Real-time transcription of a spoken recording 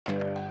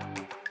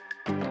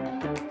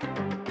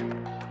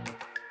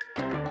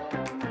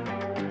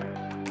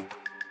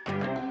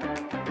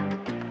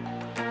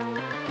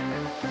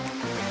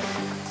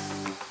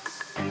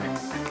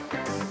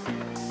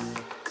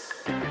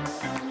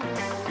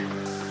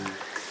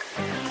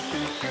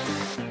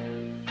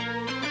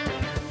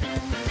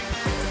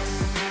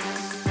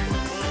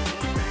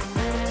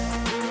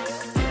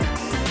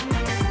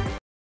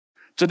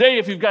Today,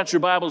 if you've got your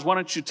Bibles, why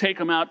don't you take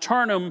them out,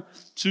 turn them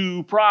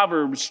to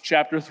Proverbs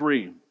chapter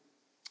 3.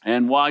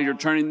 And while you're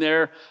turning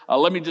there,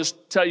 let me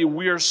just tell you,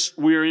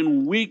 we're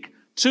in week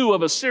 2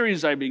 of a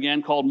series I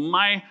began called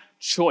My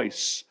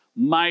Choice.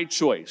 My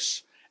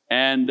Choice.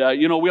 And,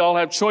 we all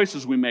have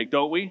choices we make,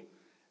 don't we?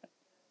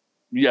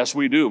 Yes,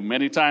 we do.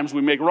 Many times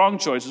we make wrong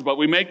choices, but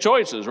we make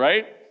choices,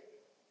 right?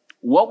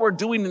 What we're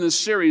doing in this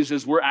series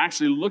is we're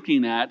actually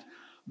looking at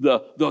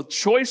the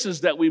choices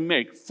that we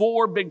make,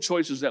 4 big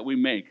choices that we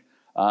make.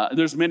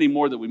 There's many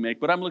more that we make,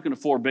 but I'm looking at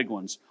 4 big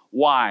ones.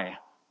 Why?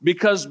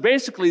 Because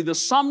basically the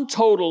sum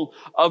total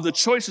of the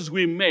choices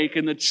we make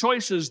and the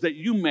choices that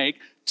you make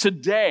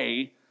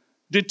today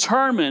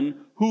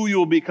determine who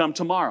you'll become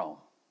tomorrow.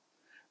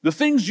 The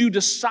things you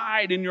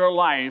decide in your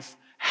life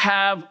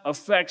have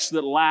effects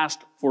that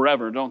last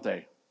forever, don't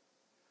they?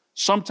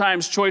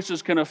 Sometimes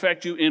choices can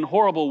affect you in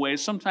horrible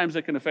ways. Sometimes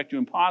they can affect you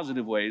in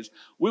positive ways.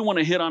 We want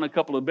to hit on a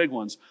couple of big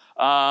ones.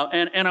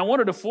 And I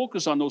wanted to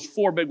focus on those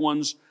 4 big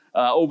ones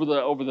over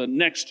the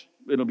next,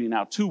 it'll be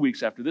now 2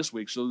 weeks after this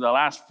week. So the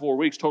last 4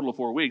 weeks, total of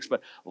 4 weeks.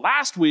 But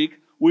last week,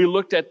 we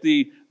looked at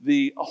the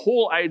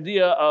whole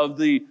idea of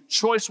the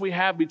choice we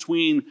have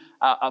between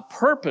a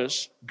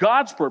purpose,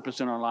 God's purpose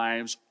in our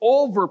lives,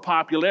 over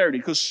popularity.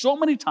 Because so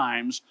many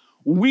times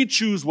we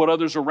choose what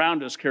others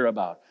around us care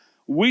about.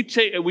 We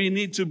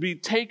need to be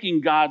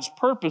taking God's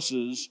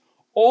purposes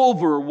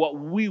over what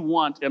we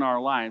want in our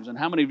lives. And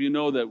how many of you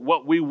know that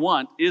what we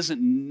want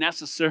isn't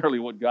necessarily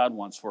what God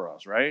wants for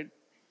us, right?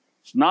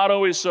 It's not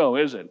always so,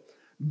 is it?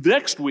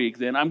 Next week,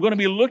 then, I'm going to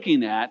be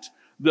looking at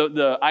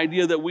the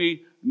idea that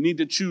we need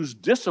to choose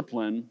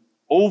discipline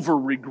over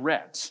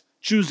regrets.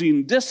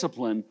 Choosing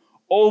discipline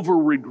over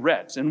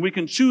regrets. And we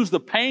can choose the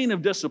pain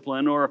of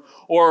discipline or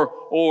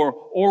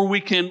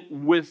we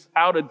can,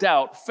 without a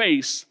doubt,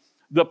 face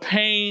the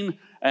pain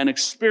and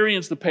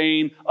experience the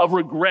pain of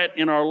regret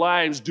in our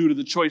lives due to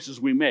the choices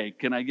we make.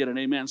 Can I get an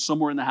amen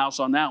somewhere in the house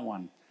on that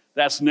one?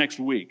 That's next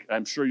week.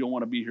 I'm sure you'll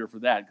want to be here for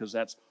that because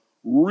that's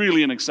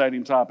really an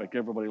exciting topic.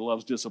 Everybody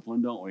loves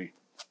discipline, don't we?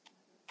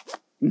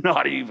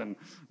 Not even.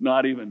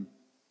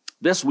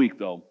 This week,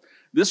 though.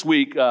 This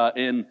week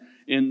on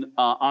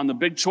the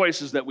big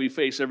choices that we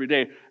face every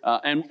day.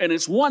 And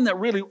it's one that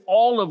really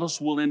all of us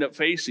will end up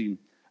facing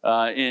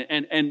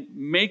and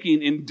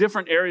making in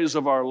different areas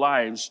of our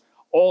lives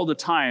all the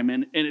time.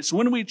 And it's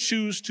when we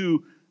choose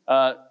to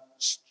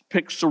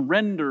pick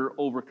surrender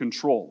over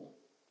control.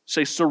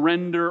 Say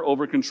surrender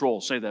over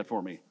control. Say that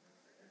for me.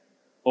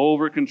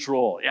 Over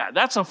control. Yeah,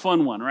 that's a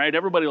fun one, right?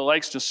 Everybody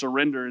likes to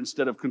surrender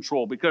instead of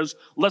control because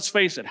let's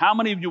face it, how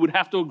many of you would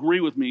have to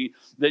agree with me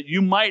that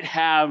you might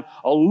have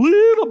a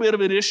little bit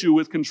of an issue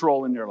with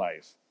control in your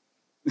life?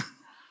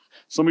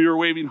 Some of you are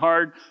waving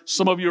hard.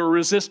 Some of you are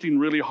resisting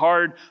really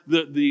hard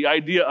the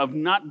idea of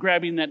not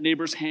grabbing that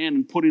neighbor's hand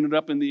and putting it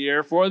up in the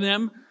air for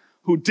them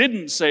who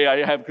didn't say,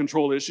 I have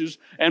control issues.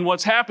 And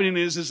what's happening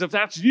is if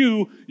that's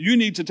you, you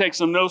need to take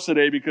some notes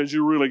today because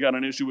you really got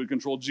an issue with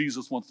control.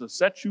 Jesus wants to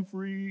set you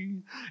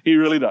free. He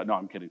really does. No,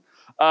 I'm kidding.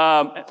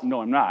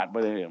 No, I'm not,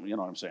 but you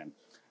know what I'm saying,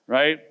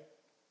 right?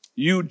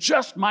 You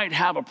just might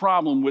have a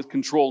problem with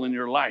control in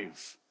your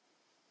life.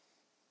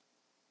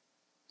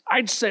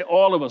 I'd say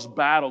all of us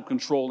battle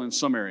control in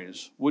some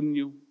areas, wouldn't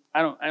you?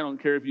 I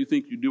don't care if you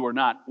think you do or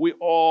not. We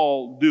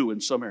all do in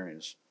some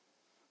areas.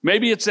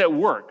 Maybe it's at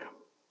work.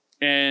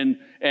 And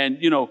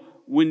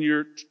when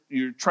you're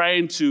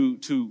trying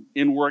to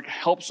in work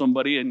help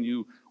somebody and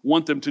you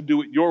want them to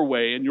do it your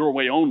way and your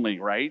way only,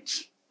 right?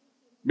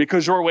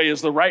 Because your way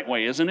is the right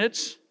way, isn't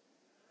it?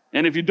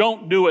 And if you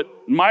don't do it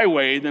my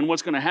way, then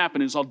what's going to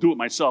happen is I'll do it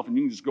myself and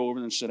you can just go over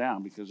there and sit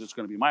down because it's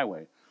going to be my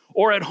way.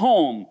 Or at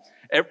home,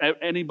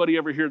 anybody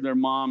ever hear their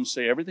mom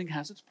say, everything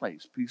has its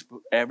place. Please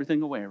put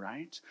everything away,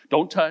 right?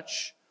 Don't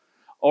touch.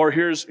 Or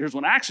here's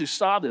one. I actually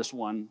saw this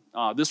one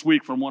this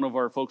week from one of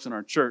our folks in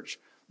our church.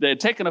 They had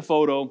taken a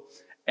photo,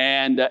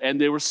 and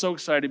they were so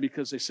excited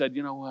because they said,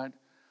 you know what?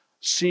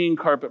 Seeing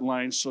carpet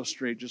lines so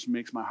straight just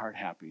makes my heart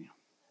happy.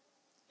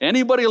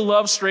 Anybody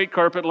love straight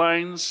carpet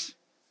lines?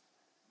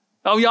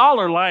 Oh, y'all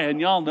are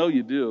lying. Y'all know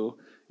you do.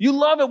 You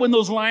love it when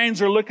those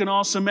lines are looking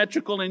all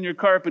symmetrical in your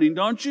carpeting,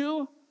 don't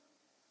you?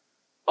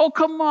 Oh,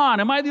 come on.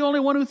 Am I the only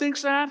one who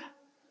thinks that?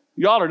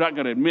 Y'all are not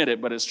going to admit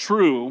it, but it's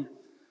true.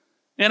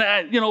 And,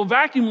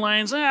 vacuum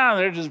lines,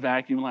 they're just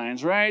vacuum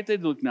lines, right? They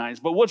look nice.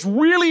 But what's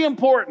really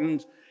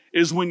important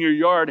is when your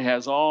yard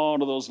has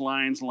all of those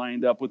lines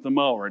lined up with the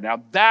mower.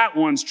 Now, that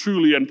one's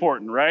truly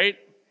important, right?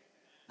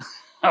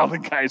 Oh, the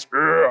guys,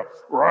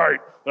 right,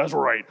 that's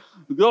right.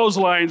 Those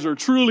lines are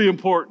truly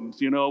important.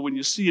 When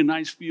you see a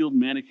nice field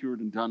manicured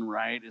and done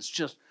right, it's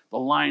just, the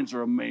lines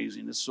are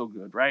amazing. It's so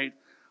good, right?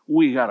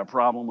 We got a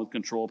problem with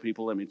control,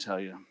 people, let me tell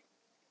you.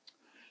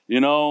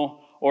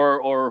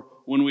 Or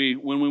when we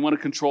want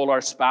to control our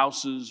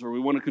spouses, or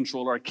we want to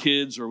control our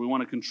kids, or we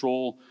want to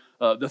control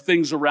the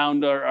things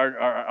around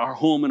our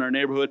home and our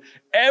neighborhood.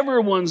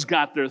 Everyone's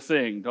got their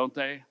thing, don't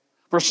they?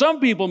 For some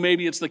people,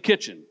 maybe it's the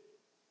kitchen.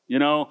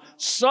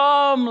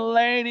 Some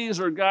ladies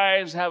or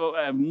guys have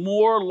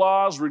more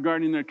laws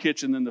regarding their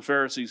kitchen than the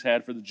Pharisees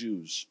had for the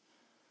Jews.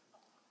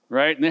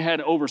 right? And they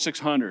had over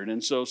 600.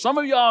 And so some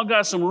of y'all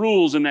got some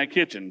rules in that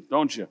kitchen,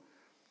 don't you?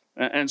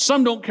 And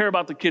some don't care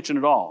about the kitchen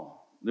at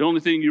all. The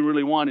only thing you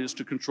really want is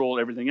to control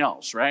everything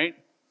else, right?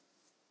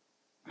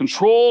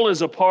 Control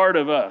is a part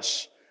of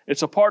us.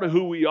 It's a part of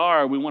who we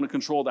are. We want to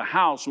control the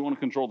house. We want to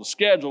control the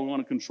schedule. We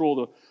want to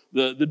control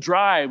the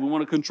drive. We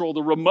want to control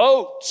the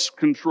remote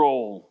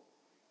control.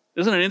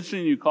 Isn't it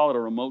interesting you call it a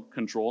remote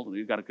control?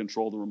 You've got to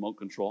control the remote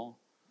control.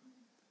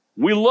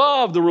 We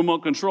love the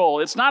remote control.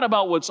 It's not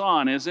about what's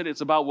on, is it?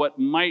 It's about what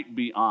might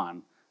be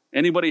on.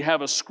 Anybody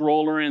have a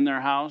scroller in their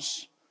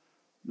house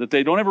that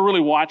they don't ever really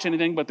watch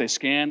anything, but they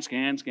scan,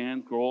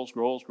 scroll.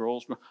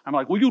 I'm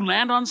like, will you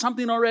land on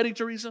something already,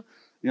 Teresa?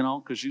 You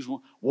know, because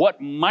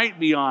what might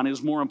be on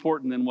is more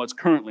important than what's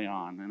currently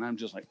on. And I'm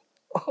just like,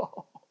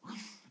 oh,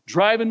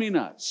 driving me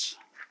nuts.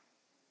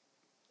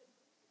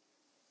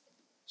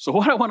 So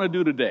what I want to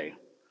do today,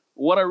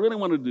 what I really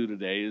want to do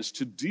today is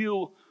to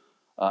deal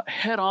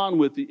head on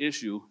with the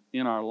issue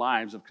in our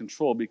lives of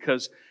control,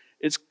 because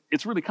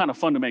it's really kind of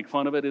fun to make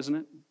fun of it, isn't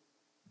it?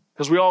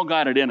 Because we all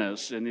got it in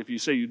us, and if you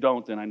say you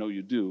don't, then I know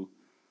you do.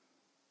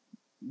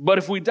 But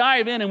if we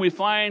dive in and we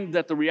find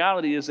that the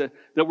reality is that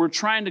we're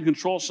trying to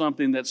control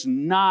something that's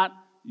not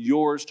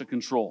yours to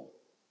control,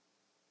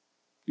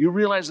 you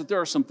realize that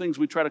there are some things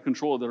we try to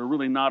control that are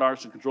really not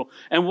ours to control.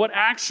 And what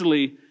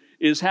actually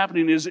is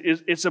happening is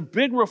it's a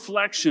big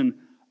reflection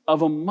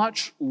of a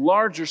much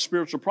larger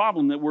spiritual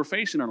problem that we're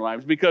facing in our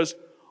lives. Because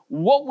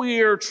what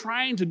we are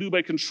trying to do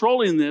by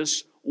controlling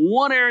this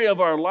one area of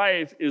our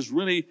life is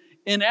really,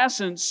 in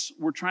essence,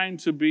 we're trying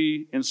to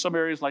be, in some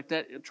areas like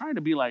that, trying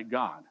to be like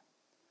God.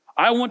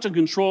 I want to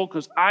control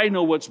because I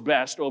know what's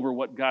best over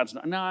what God's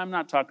not. Now, I'm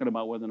not talking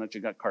about whether or not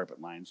you got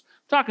carpet lines.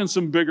 I'm talking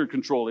some bigger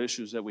control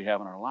issues that we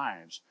have in our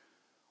lives.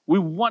 We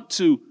want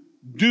to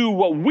do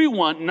what we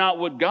want, not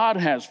what God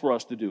has for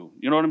us to do.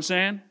 You know what I'm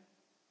saying?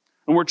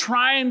 And we're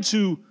trying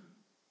to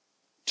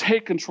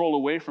take control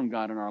away from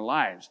God in our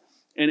lives.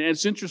 And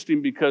it's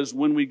interesting because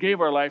when we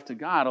gave our life to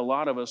God, a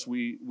lot of us,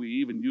 we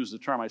even use the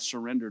term, I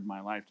surrendered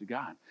my life to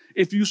God.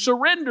 If you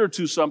surrender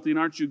to something,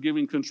 aren't you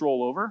giving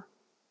control over?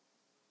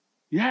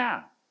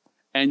 Yeah.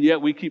 And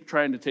yet we keep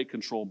trying to take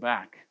control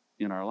back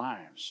in our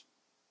lives.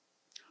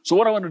 So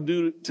what I want to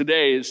do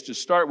today is to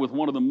start with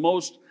one of the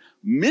most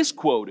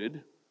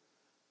misquoted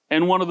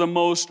and one of the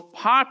most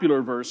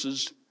popular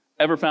verses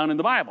ever found in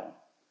the Bible,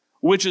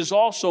 which is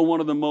also one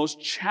of the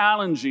most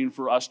challenging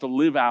for us to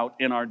live out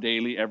in our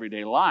daily,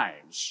 everyday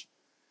lives.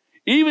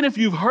 Even if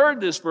you've heard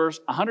this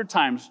verse 100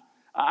 times,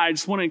 I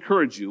just want to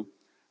encourage you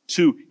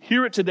to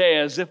hear it today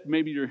as if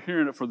maybe you're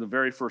hearing it for the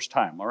very first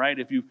time, all right?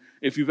 If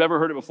you've ever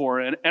heard it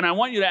before. And I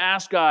want you to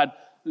ask God,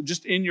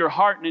 just in your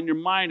heart and in your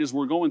mind as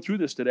we're going through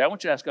this today, I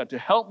want you to ask God to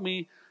help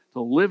me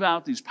to live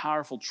out these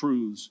powerful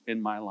truths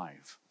in my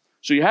life.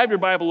 So you have your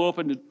Bible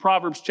open to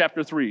Proverbs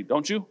chapter 3,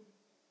 don't you?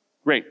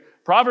 Great.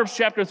 Proverbs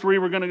chapter 3,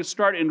 we're going to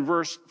start in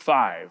verse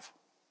 5.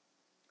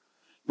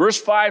 Verse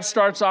 5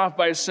 starts off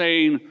by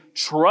saying,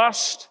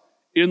 trust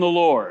in the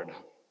Lord.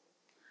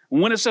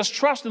 And when it says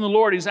trust in the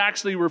Lord, he's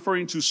actually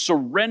referring to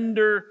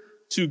surrender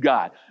to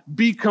God.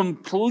 Be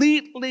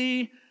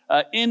completely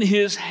in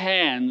his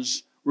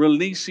hands,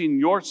 releasing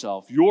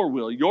yourself, your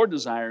will, your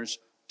desires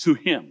to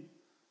him.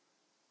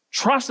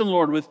 Trust in the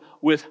Lord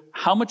with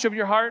how much of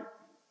your heart?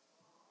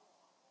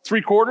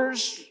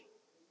 3/4?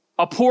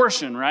 A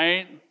portion,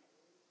 right?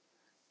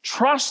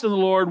 Trust in the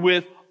Lord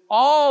with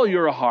all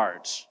your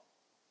heart.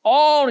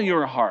 All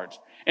your heart.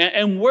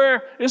 And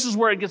this is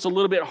where it gets a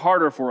little bit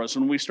harder for us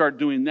when we start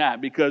doing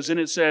that, because then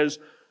it says,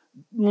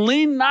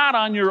 lean not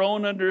on your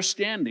own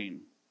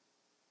understanding.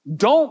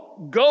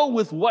 Don't go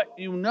with what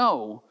you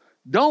know.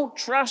 Don't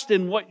trust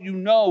in what you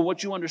know,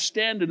 what you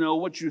understand to know,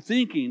 what you're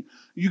thinking.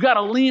 You got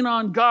to lean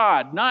on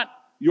God, not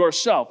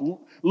yourself.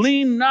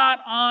 Lean not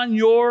on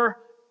your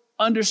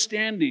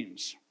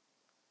understandings.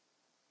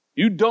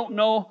 You don't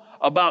know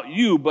about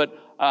you, but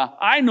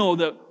I know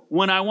that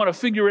when I want to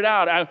figure it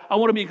out, I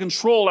want to be in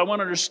control, I want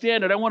to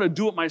understand it, I want to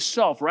do it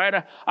myself,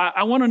 right?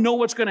 I want to know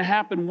what's going to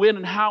happen, when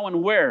and how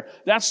and where.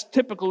 That's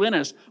typical in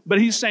us. But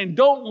he's saying,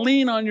 don't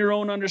lean on your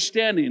own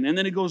understanding. And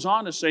then he goes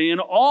on to say, in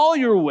all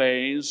your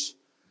ways,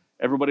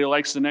 everybody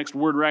likes the next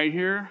word right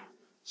here,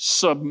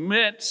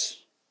 submit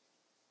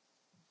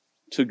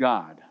to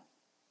God.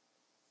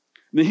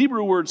 The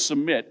Hebrew word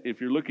submit,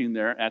 if you're looking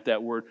there at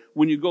that word,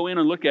 when you go in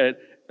and look at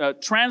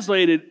it,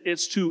 translated,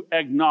 it's to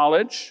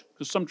acknowledge,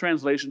 because some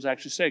translations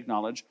actually say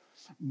acknowledge,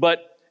 but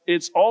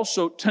it's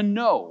also to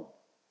know.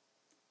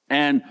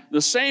 And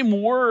the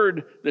same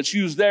word that's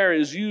used there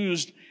is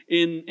used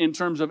in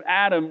terms of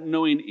Adam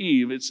knowing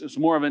Eve. It's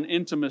more of an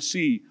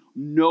intimacy,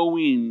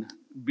 knowing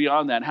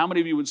beyond that. How many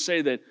of you would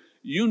say that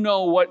you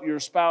know what your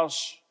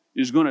spouse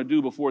is going to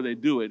do before they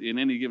do it in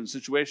any given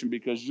situation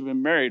because you've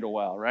been married a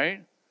while,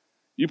 right?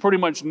 You pretty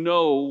much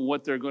know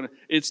what they're going to.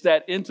 It's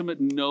that intimate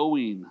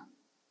knowing.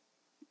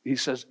 He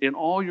says, in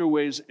all your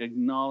ways,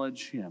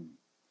 acknowledge him.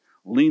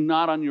 Lean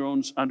not on your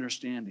own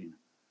understanding.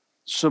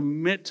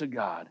 Submit to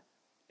God.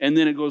 And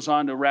then it goes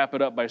on to wrap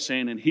it up by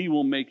saying, and he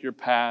will make your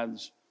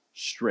paths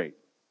straight.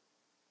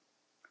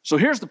 So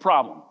here's the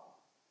problem.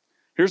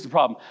 Here's the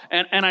problem.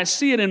 And I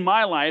see it in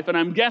my life, and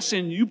I'm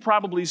guessing you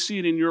probably see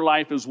it in your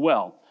life as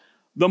well.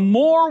 The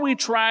more we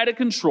try to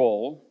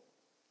control,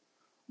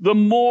 the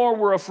more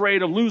we're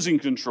afraid of losing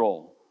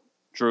control.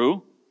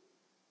 True?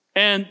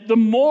 And the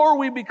more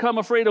we become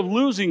afraid of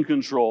losing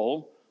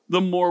control,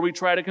 the more we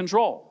try to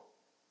control.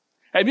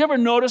 Have you ever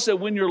noticed that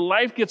when your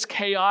life gets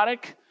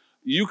chaotic,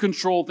 you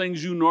control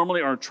things you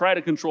normally, or try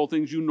to control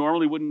things you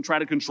normally wouldn't try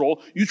to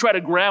control? You try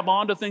to grab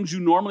onto things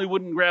you normally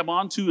wouldn't grab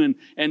onto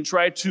and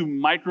try to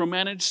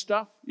micromanage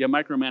stuff? Yeah,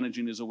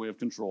 micromanaging is a way of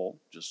control.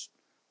 Just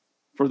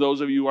for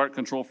those of you who aren't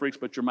control freaks,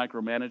 but you're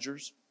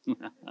micromanagers.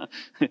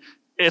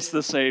 It's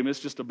the same. It's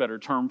just a better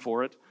term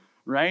for it,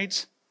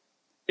 right?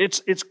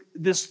 It's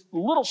this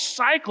little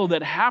cycle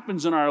that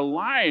happens in our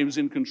lives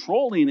in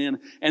controlling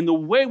and the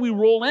way we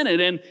roll in it.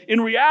 And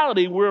in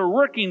reality, we're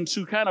working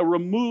to kind of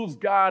remove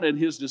God and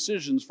his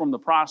decisions from the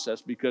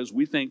process because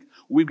we think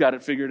we've got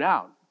it figured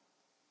out,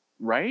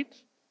 right?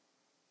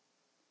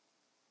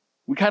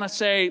 We kind of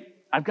say,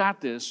 I've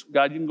got this.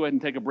 God, you can go ahead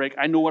and take a break.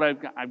 I know what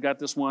I've got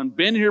this one.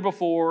 Been here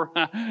before.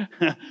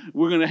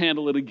 We're going to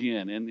handle it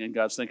again. And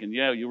God's thinking,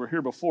 yeah, you were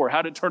here before.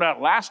 How did it turn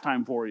out last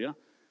time for you?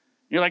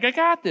 You're like, I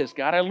got this,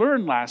 God. I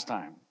learned last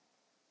time.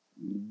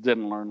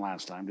 Didn't learn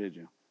last time, did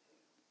you?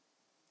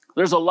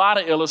 There's a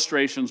lot of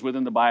illustrations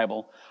within the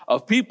Bible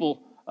of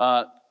people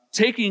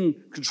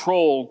taking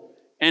control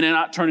and it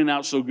not turning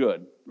out so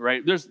good,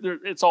 right?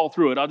 It's all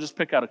through it. I'll just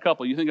pick out a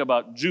couple. You think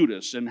about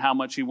Judas and how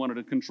much he wanted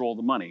to control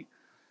the money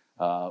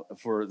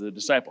for the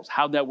disciples.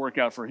 How'd that work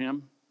out for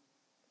him?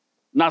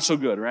 Not so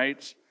good,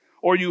 right?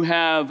 Or you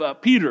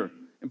have Peter.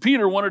 And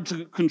Peter wanted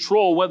to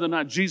control whether or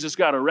not Jesus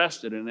got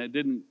arrested, and it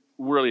didn't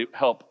really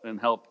help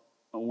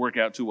work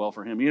out too well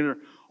for him either.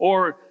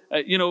 Or,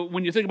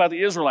 when you think about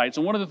the Israelites,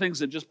 and one of the things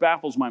that just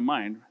baffles my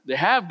mind, they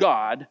have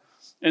God,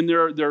 and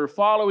they're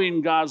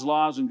following God's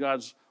laws and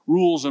God's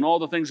rules and all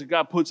the things that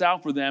God puts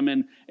out for them,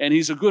 and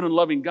he's a good and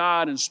loving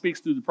God and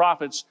speaks through the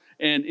prophets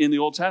and in the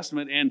Old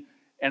Testament.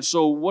 And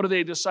so what do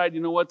they decide?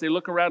 You know what? They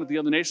look around at the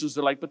other nations.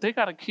 They're like, but they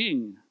got a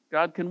king.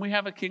 God, can we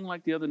have a king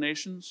like the other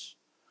nations?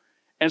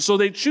 And so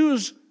they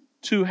choose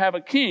to have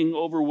a king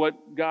over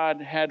what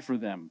God had for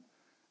them.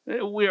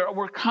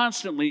 We're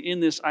constantly in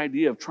this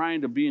idea of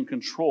trying to be in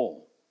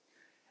control.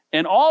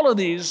 And all of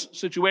these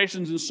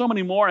situations and so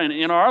many more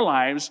in our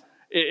lives,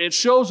 it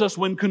shows us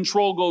when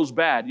control goes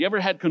bad. You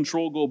ever had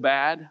control go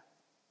bad?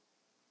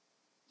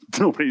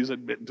 Nobody's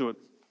admitting to it.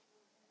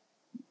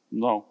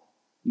 No,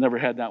 never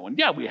had that one.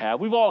 Yeah, we have.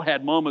 We've all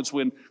had moments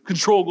when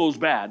control goes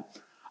bad.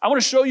 I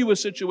want to show you a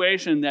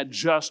situation that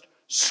just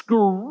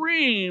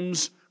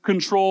screams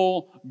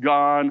control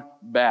gone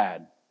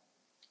bad.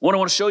 What I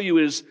want to show you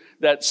is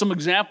that some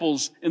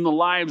examples in the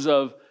lives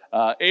of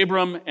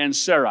Abram and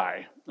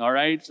Sarai, all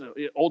right?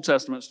 Old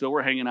Testament still,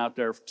 we're hanging out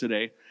there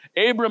today.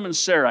 Abram and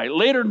Sarai,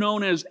 later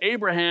known as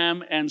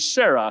Abraham and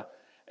Sarah.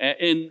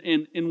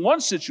 In one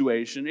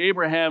situation,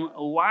 Abraham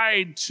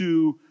lied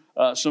to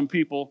some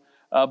people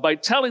by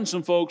telling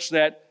some folks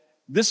that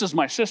this is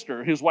my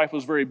sister. His wife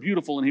was very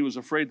beautiful, and he was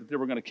afraid that they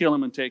were going to kill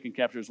him and take and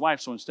capture his wife.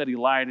 So instead he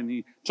lied, and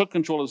he took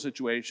control of the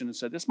situation and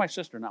said, this is my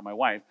sister, not my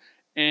wife.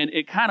 And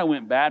it kind of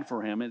went bad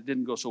for him. It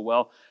didn't go so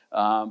well.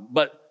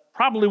 But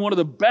probably one of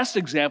the best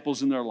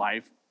examples in their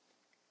life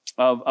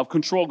of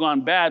control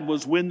gone bad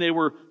was when they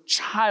were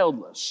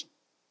childless.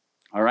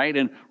 All right?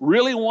 And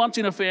really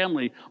wanting a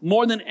family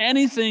more than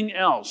anything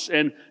else.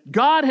 And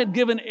God had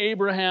given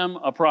Abram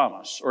a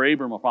promise,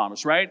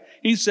 right?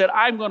 He said,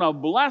 I'm going to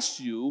bless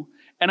you,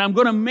 and I'm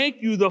going to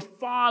make you the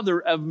father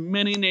of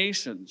many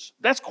nations.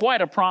 That's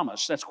quite a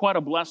promise. That's quite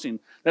a blessing.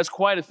 That's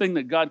quite a thing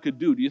that God could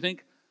do. Do you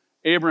think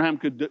Abraham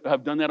could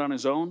have done that on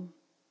his own?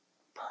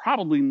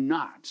 Probably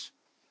not.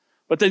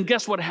 But then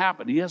guess what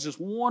happened? He has this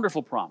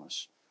wonderful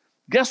promise.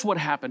 Guess what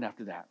happened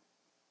after that?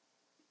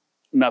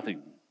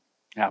 Nothing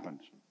happened.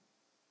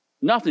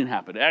 Nothing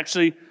happened.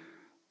 Actually,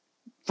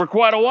 for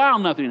quite a while,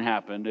 nothing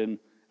happened. And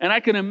I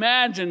can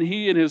imagine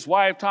he and his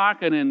wife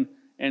talking and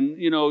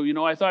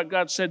I thought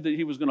God said that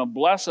he was going to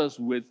bless us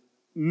with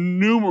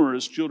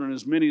numerous children,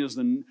 as many as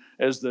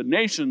the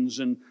nations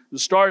and the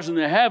stars in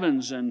the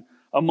heavens. And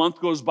a month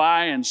goes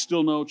by and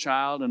still no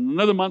child. And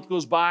another month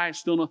goes by,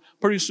 still no.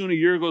 Pretty soon a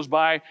year goes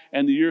by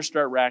and the years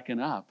start racking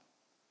up.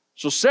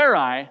 So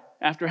Sarai,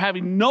 after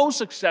having no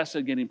success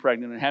at getting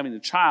pregnant and having a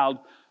child,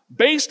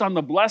 based on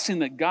the blessing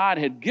that God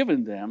had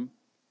given them,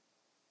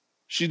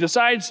 she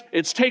decides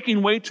it's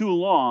taking way too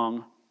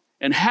long,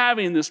 and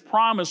having this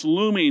promise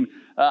looming,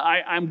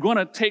 I'm going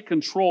to take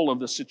control of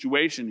the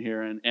situation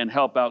here and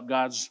help out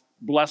God's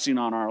blessing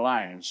on our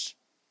lives.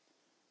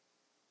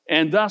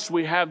 And thus,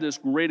 we have this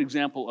great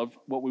example of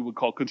what we would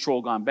call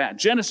control gone bad.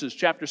 Genesis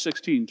chapter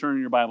 16. Turn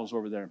your Bibles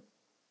over there.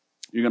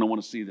 You're going to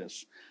want to see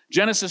this.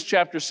 Genesis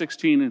chapter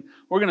 16, and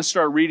we're going to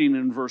start reading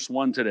in verse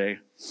 1 today.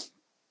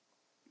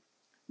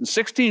 In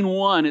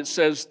 16:1, it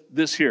says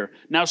this here.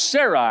 Now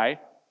Sarai,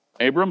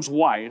 Abram's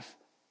wife,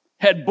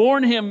 had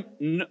borne him,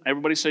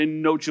 everybody say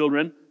no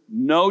children.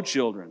 No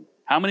children.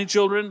 How many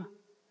children?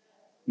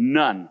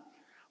 None.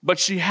 But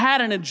she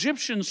had an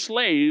Egyptian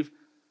slave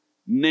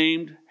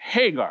named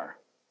Hagar.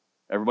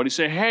 Everybody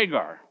say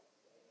Hagar.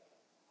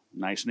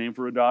 Nice name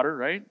for a daughter,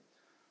 right?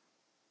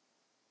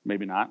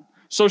 Maybe not.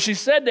 So she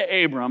said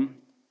to Abram,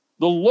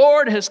 the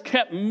Lord has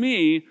kept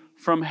me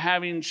from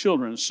having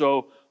children,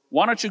 so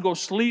why don't you go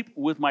sleep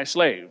with my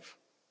slave?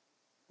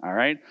 All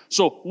right?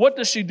 So what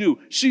does she do?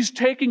 She's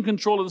taking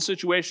control of the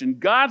situation.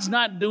 God's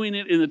not doing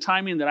it in the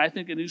timing that I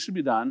think it needs to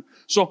be done.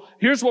 So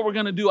here's what we're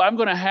going to do. I'm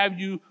going to have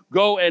you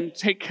go and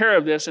take care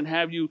of this and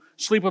have you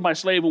sleep with my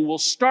slave, and we'll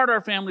start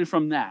our family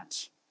from that.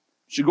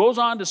 She goes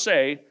on to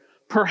say,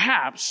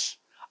 perhaps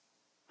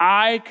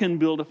I can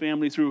build a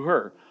family through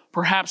her.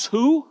 Perhaps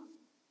who?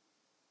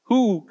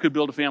 Who could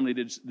build a family,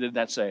 did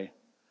that say?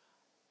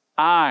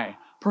 I.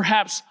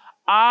 Perhaps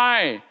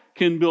I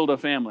can build a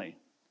family.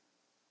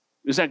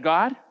 Is that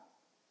God?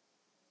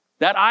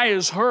 That I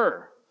is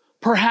her.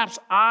 Perhaps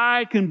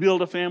I can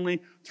build a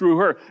family through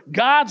her.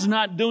 God's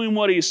not doing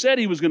what he said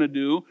he was going to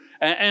do,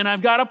 and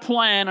I've got a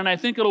plan, and I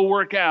think it'll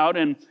work out,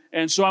 and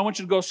so I want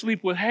you to go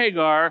sleep with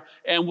Hagar,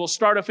 and we'll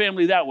start a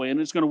family that way,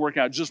 and it's going to work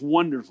out just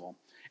wonderful.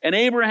 And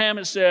Abraham,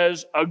 it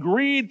says,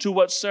 agreed to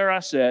what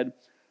Sarah said.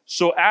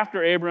 So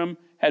after Abram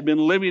had been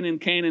living in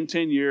Canaan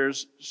 10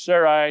 years,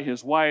 Sarai,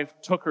 his wife,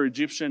 took her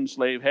Egyptian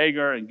slave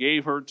Hagar and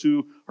gave her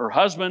to her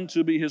husband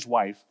to be his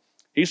wife.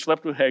 He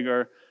slept with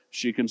Hagar.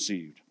 She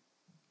conceived.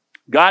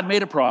 God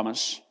made a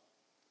promise.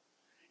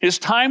 His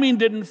timing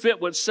didn't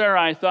fit what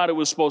Sarai thought it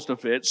was supposed to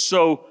fit,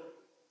 so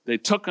they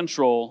took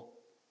control,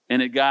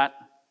 and it got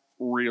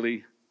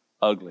really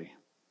ugly,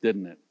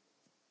 didn't it?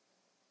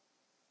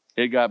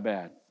 It got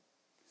bad.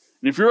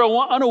 And if you're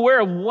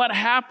unaware of what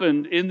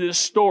happened in this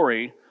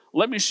story,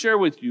 let me share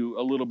with you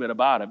a little bit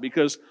about it,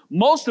 because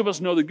most of us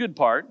know the good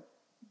part,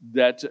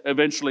 that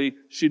eventually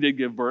she did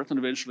give birth, and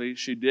eventually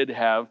she did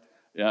have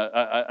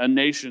a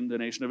nation, the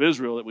nation of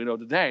Israel that we know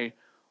today.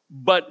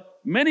 But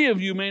many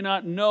of you may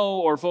not know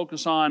or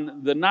focus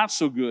on the not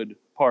so good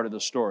part of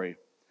the story.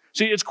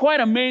 See, it's quite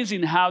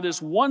amazing how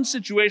this one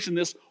situation,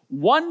 this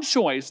one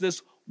choice,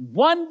 this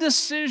one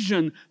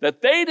decision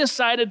that they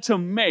decided to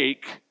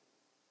make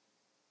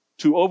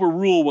to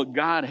overrule what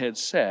God had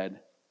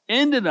said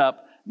ended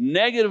up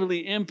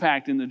negatively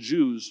impacting the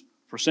Jews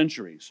for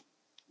centuries.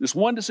 This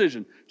one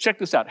decision. Check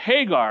this out.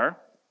 Hagar,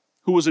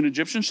 who was an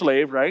Egyptian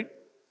slave, right?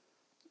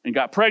 And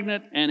got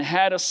pregnant and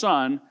had a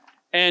son.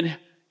 And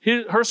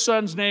her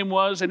son's name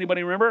was,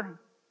 anybody remember?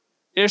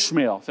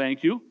 Ishmael,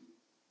 thank you.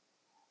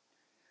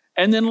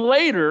 And then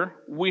later,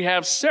 we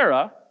have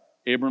Sarah,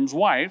 Abram's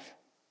wife,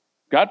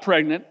 got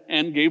pregnant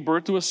and gave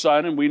birth to a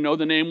son, and we know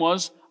the name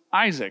was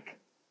Isaac.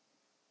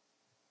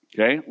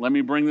 Okay, let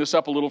me bring this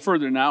up a little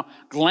further now.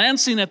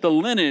 Glancing at the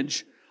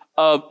lineage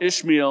of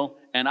Ishmael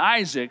and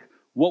Isaac,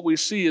 what we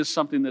see is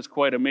something that's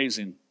quite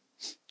amazing.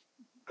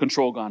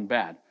 Control gone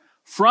bad.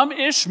 From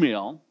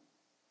Ishmael,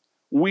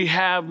 we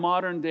have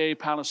modern-day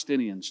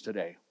Palestinians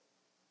today.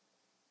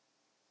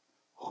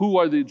 Who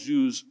are the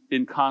Jews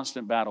in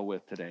constant battle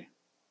with today?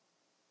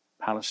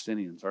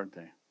 Palestinians, aren't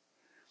they?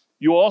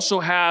 You also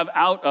have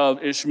out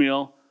of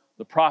Ishmael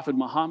the prophet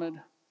Muhammad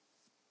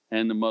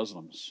and the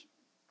Muslims.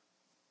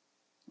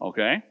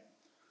 Okay?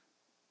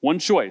 One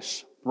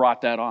choice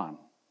brought that on,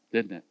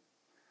 didn't it?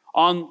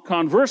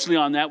 Conversely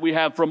on that, we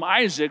have from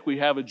Isaac, we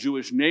have a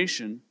Jewish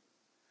nation,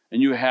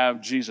 and you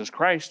have Jesus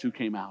Christ who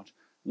came out.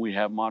 We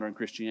have modern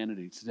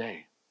Christianity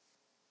today.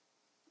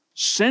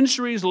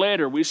 Centuries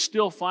later, we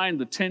still find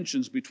the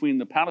tensions between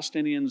the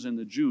Palestinians and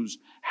the Jews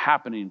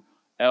happening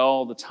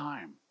all the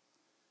time.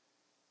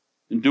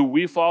 And do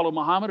we follow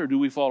Muhammad or do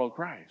we follow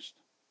Christ?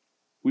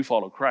 We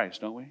follow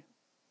Christ, don't we?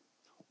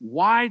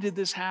 Why did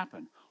this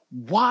happen?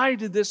 Why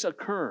did this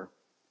occur?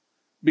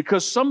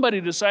 Because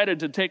somebody decided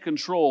to take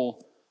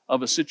control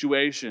of a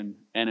situation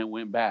and it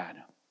went bad.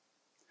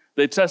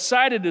 They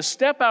decided to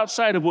step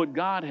outside of what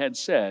God had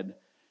said,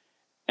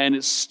 and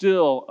it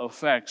still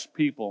affects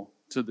people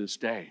to this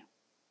day.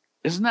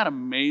 Isn't that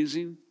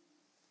amazing?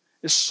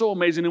 It's so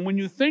amazing. And when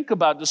you think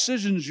about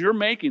decisions you're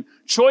making,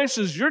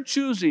 choices you're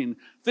choosing,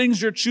 things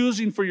you're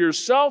choosing for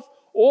yourself,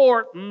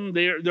 or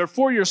they're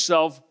for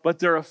yourself, but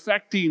they're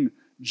affecting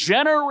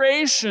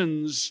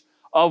generations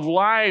of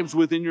lives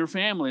within your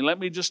family. Let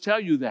me just tell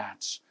you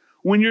that.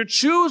 When you're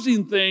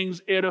choosing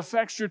things, it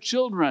affects your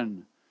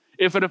children.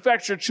 If it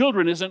affects your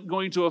children, isn't it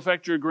going to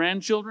affect your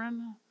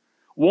grandchildren?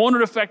 Won't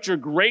it affect your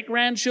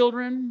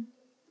great-grandchildren?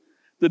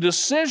 The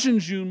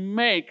decisions you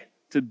make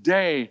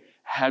today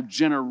have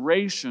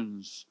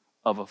generations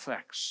of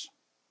effects.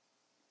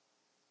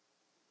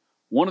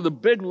 One of the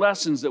big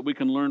lessons that we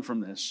can learn from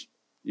this,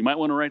 you might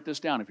want to write this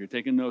down if you're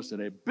taking notes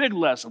today. Big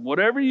lesson,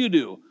 whatever you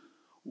do,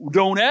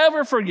 don't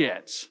ever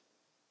forget,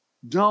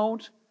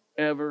 don't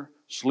ever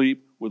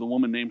sleep with a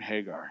woman named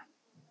Hagar,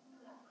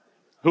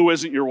 who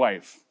isn't your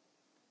wife.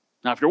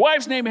 Now, if your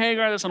wife's named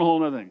Hagar, that's a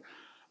whole other thing.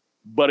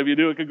 But if you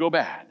do, it could go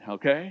bad,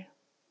 okay?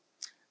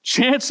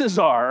 Chances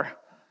are,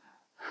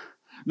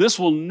 this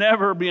will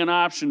never be an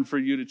option for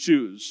you to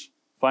choose,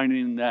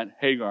 finding that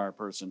Hagar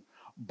person.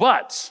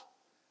 But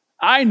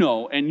I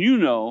know, and you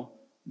know,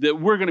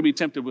 that we're going to be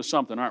tempted with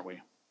something, aren't we?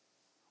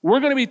 We're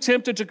going to be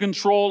tempted to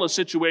control a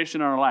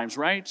situation in our lives,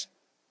 right?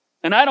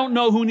 And I don't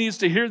know who needs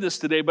to hear this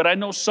today, but I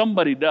know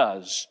somebody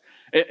does.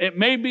 It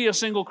may be a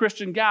single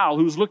Christian gal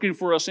who's looking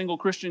for a single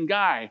Christian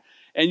guy.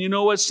 And you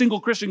know what? Single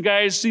Christian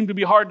guys seem to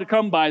be hard to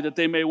come by that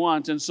they may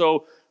want. And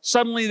so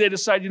suddenly they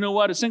decide, you know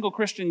what? A single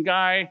Christian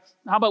guy,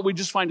 how about we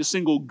just find a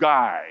single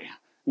guy?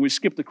 And we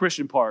skip the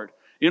Christian part.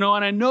 You know,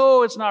 and I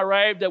know it's not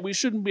right that we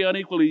shouldn't be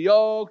unequally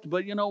yoked,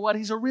 but you know what?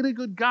 He's a really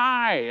good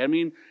guy. I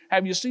mean,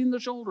 have you seen the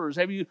shoulders?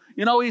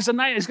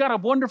 He's got a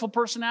wonderful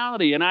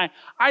personality. And I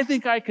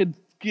think I could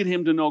get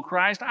him to know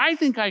Christ. I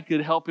think I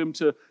could help him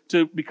to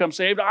become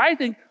saved. I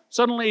think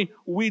suddenly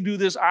we do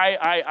this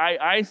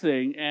I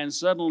thing, and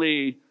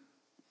suddenly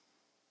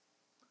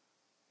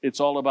it's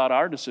all about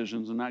our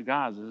decisions and not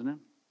God's, isn't it?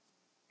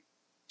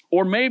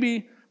 Or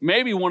maybe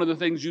one of the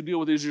things you deal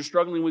with is you're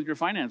struggling with your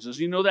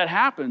finances. You know that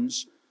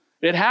happens.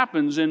 It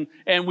happens, and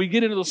we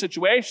get into those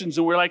situations,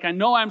 and we're like, I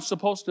know I'm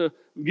supposed to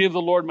give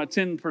the Lord my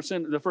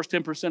 10%, the first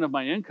 10% of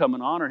my income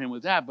and honor Him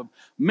with that, but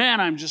man,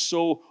 I'm just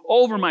so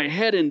over my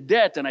head in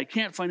debt, and I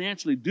can't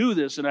financially do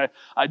this, and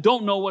I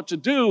don't know what to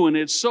do, and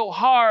it's so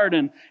hard,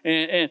 and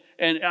I'm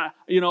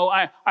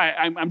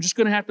just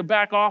going to have to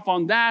back off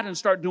on that and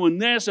start doing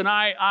this, and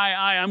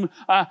I'm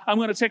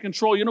going to take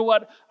control. You know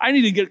what? I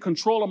need to get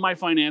control of my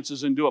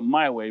finances and do it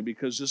my way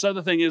because this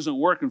other thing isn't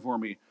working for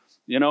me.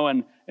 You know,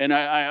 and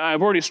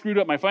I've already screwed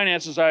up my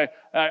finances.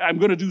 I'm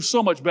going to do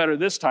so much better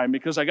this time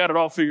because I got it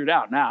all figured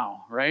out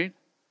now, right?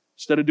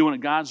 Instead of doing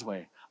it God's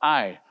way.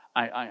 I.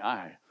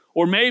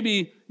 Or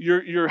maybe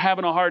you're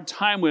having a hard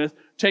time with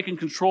taking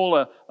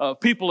control of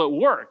people at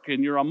work,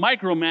 and you're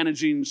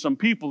micromanaging some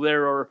people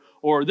there,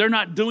 or they're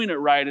not doing it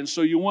right, and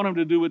so you want them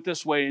to do it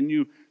this way, and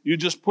you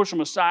just push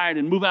them aside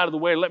and move out of the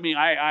way.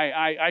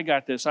 I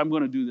got this. I'm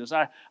going to do this.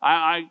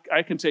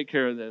 I can take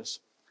care of this.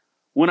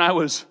 When I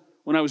was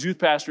youth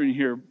pastoring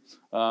here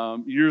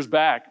years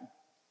back,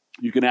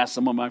 you can ask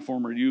some of my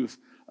former youth.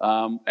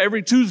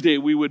 Every Tuesday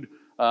we would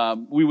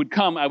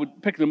come. I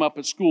would pick them up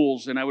at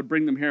schools, and I would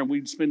bring them here, and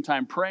we'd spend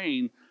time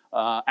praying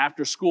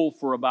after school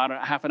for about a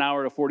half an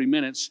hour to 40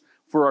 minutes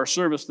for our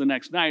service the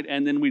next night,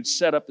 and then we'd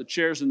set up the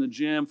chairs in the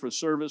gym for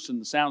service and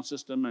the sound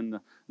system and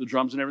the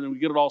drums and everything.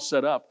 We'd get it all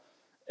set up,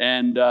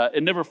 and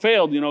it never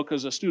failed,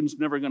 because a student's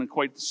never going to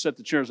quite set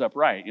the chairs up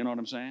right. You know what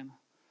I'm saying?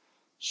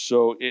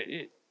 So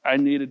I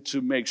needed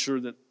to make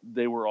sure that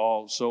they were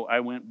all, so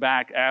I went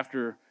back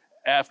after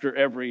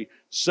every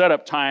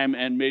setup time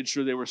and made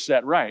sure they were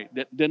set right.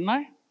 Didn't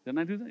I? Didn't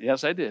I do that?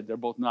 Yes, I did. They're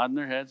both nodding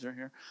their heads. They're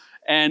here.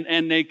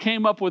 And they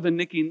came up with a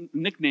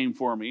nickname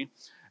for me,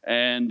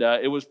 and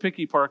it was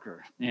Picky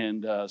Parker.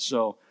 And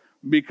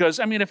because,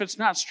 if it's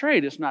not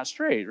straight, it's not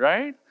straight,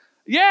 right?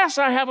 Yes,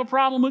 I have a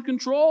problem with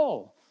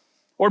control.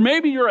 Or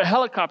maybe you're a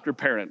helicopter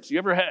parent. You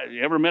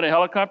ever met a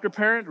helicopter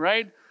parent,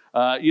 right?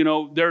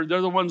 They're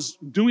the ones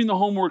doing the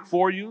homework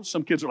for you.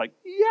 Some kids are like,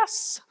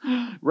 yes,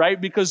 right?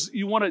 Because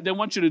they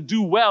want you to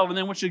do well, and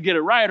they want you to get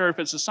it right. Or if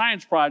it's a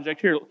science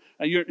project, you're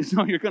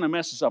going to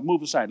mess this up.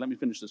 Move aside. Let me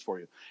finish this for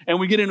you. And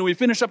we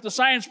finish up the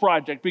science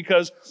project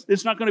because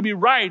it's not going to be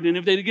right. And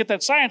if they get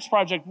that science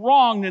project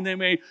wrong, then they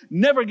may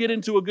never get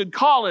into a good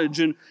college.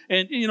 And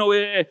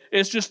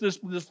it's just this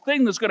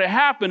thing that's going to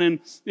happen. And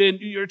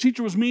your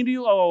teacher was mean to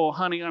you. Oh,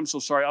 honey, I'm so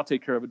sorry. I'll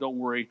take care of it. Don't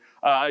worry.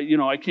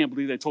 I can't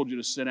believe they told you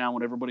to sit down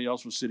when everybody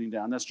else was sitting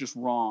down. That's just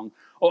wrong.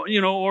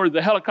 Or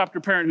the helicopter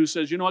parent who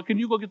says, can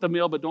you go get the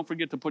mail, but don't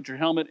forget to put your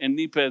helmet and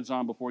knee pads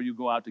on before you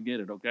go out to get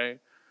it, okay?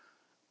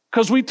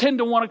 Because we tend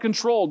to want to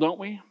control, don't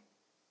we?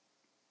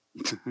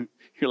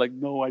 You're like,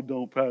 no, I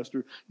don't,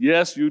 Pastor.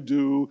 Yes, you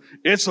do.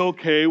 It's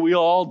okay. We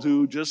all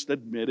do. Just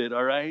admit it,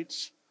 all right?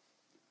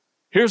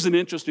 Here's an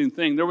interesting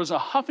thing. There was a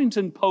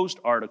Huffington Post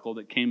article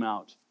that came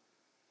out,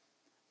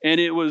 and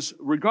it was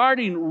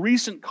regarding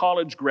recent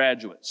college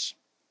graduates.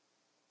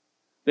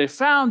 They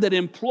found that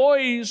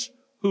employees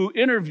who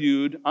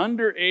interviewed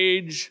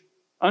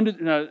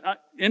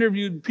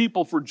interviewed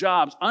people for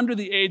jobs under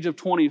the age of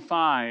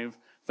 25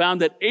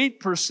 found that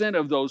 8%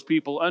 of those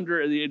people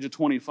under the age of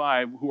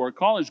 25 who are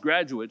college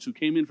graduates who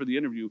came in for the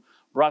interview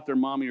brought their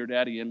mommy or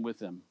daddy in with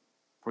them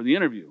for the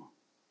interview.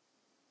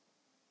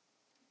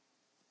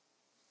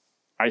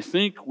 I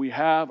think we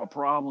have a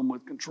problem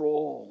with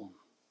control.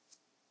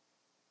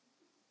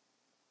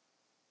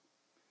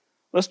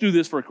 Let's do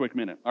this for a quick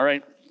minute, all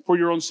right? For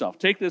your own self.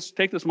 Take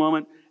this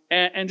moment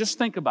and just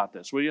think about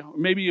this, will you?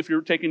 Maybe if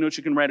you're taking notes,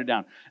 you can write it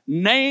down.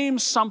 Name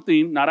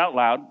something, not out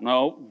loud.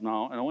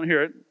 No, I don't want to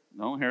hear it.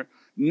 Don't hear it.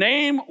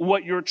 Name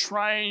what you're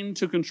trying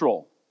to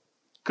control.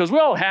 Because we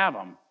all have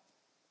them,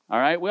 all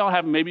right? We all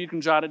have them. Maybe you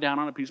can jot it down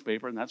on a piece of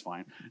paper, and that's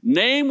fine.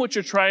 Name what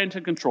you're trying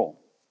to control.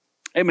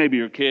 It may be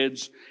your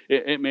kids.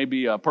 It may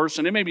be a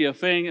person. It may be a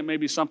thing. It may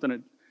be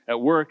something at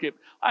work. It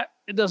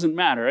doesn't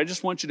matter. I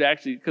just want you to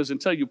actually, because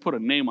until you put a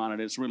name on it,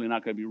 it's really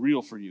not going to be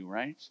real for you,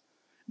 right?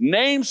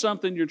 Name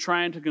something you're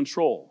trying to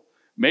control.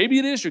 Maybe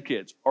it is your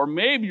kids, or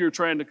maybe you're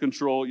trying to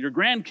control your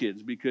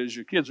grandkids because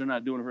your kids are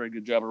not doing a very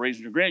good job of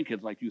raising your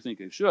grandkids like you think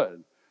they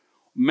should.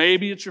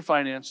 Maybe it's your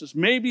finances.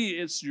 Maybe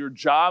it's your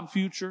job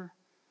future.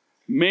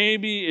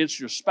 Maybe it's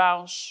your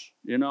spouse.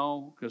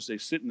 because they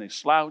sit and they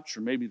slouch,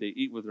 or maybe they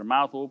eat with their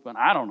mouth open.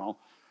 I don't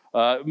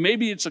know.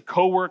 Maybe it's a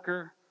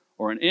coworker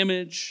or an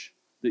image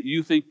that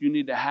you think you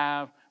need to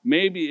have.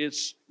 Maybe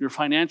it's your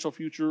financial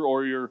future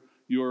or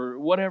your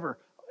whatever.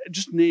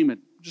 Just name it.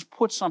 Just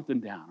put something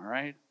down, all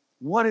right?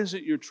 What is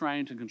it you're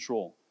trying to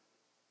control?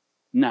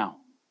 Now,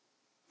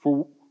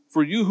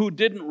 for you who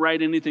didn't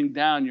write anything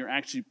down, you're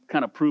actually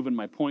kind of proving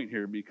my point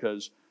here,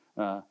 because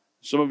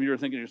some of you are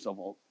thinking to yourself,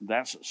 well,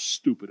 that's a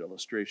stupid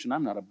illustration.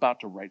 I'm not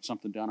about to write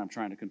something down I'm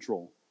trying to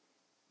control.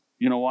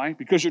 You know why?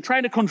 Because you're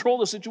trying to control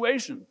the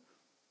situation.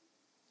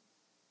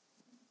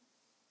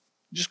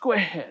 Just go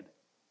ahead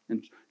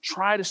and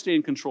try to stay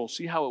in control.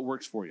 See how it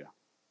works for you.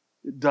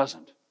 It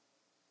doesn't.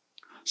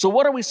 So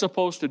what are we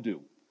supposed to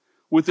do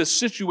with this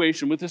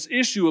situation, with this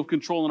issue of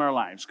control in our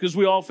lives? Because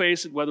we all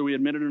face it, whether we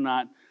admit it or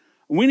not.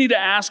 We need to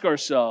ask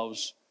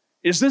ourselves,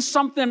 is this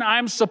something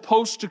I'm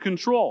supposed to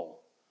control?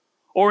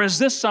 Or is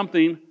this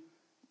something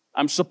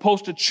I'm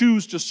supposed to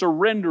choose to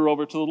surrender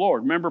over to the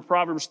Lord? Remember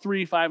Proverbs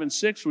 3, 5, and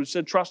 6, which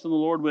said, trust in the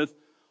Lord with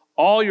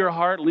all your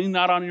heart, lean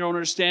not on your own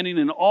understanding,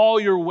 in all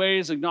your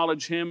ways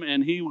acknowledge Him,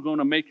 and He will going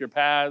to make your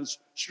paths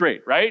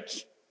straight, right?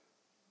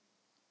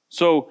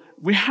 So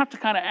we have to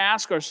kind of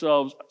ask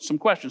ourselves some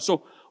questions.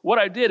 So what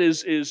I did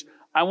is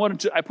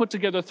I put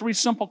together 3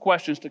 simple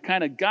questions to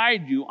kind of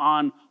guide you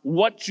on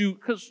what you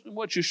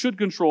should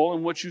control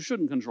and what you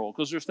shouldn't control,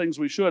 because there's things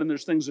we should and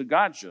there's things that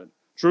God should.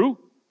 True?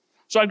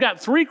 So I've got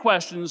 3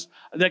 questions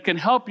that can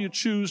help you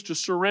choose to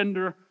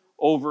surrender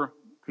over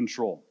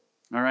control.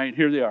 All right,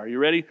 here they are. You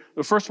ready?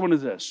 The first one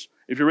is this.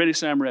 If you're ready,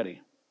 say, I'm ready.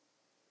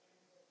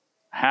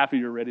 Half of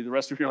you are ready. The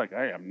rest of you are like,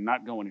 hey, I'm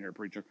not going here,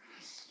 preacher.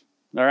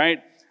 All right?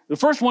 The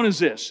first one is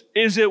this.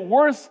 Is it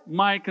worth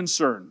my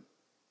concern?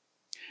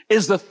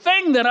 Is the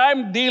thing that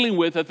I'm dealing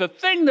with, the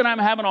thing that I'm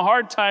having a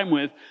hard time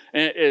with,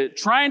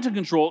 trying to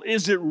control,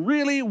 is it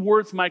really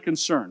worth my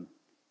concern?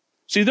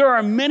 See, there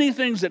are many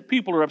things that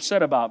people are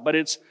upset about, but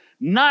it's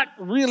not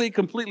really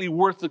completely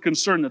worth the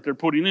concern that they're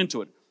putting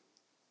into it.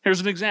 Here's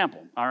an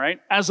example, all right?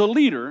 As a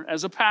leader,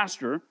 as a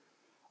pastor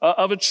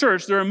of a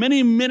church, there are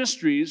many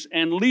ministries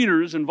and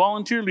leaders and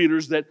volunteer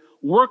leaders that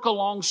work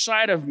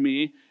alongside of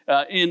me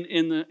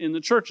in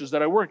the churches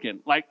that I work in.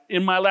 Like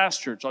in my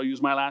last church, I'll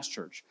use my last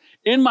church.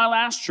 In my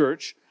last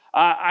church,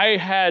 I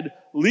had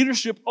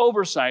leadership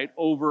oversight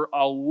over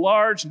a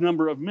large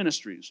number of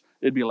ministries.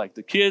 It'd be like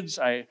the kids.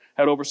 I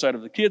had oversight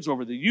of the kids,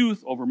 over the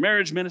youth, over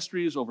marriage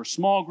ministries, over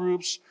small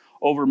groups,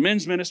 over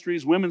men's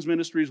ministries, women's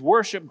ministries,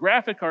 worship,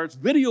 graphic arts,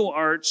 video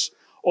arts,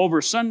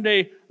 over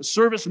Sunday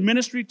service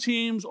ministry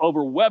teams,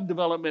 over web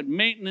development,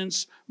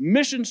 maintenance,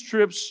 missions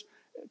trips,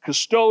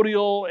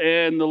 custodial,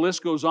 and the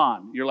list goes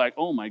on. You're like,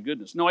 oh my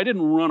goodness. No, I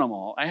didn't run them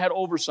all. I had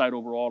oversight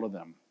over all of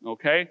them,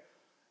 okay?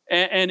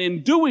 And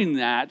in doing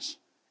that,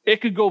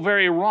 it could go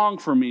very wrong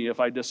for me if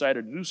I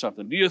decided to do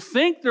something. Do you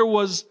think there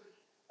was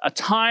a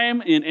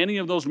time in any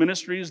of those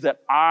ministries that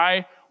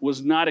I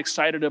was not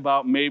excited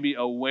about maybe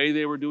a way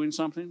they were doing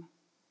something?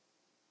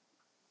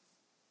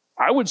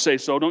 I would say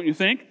so, don't you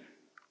think?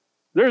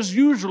 There's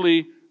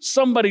usually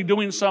somebody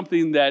doing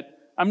something that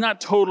I'm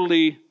not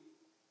totally,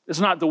 it's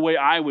not the way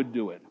I would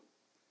do it.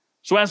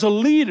 So as a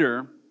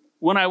leader,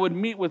 when I would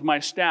meet with my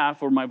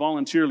staff or my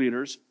volunteer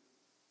leaders,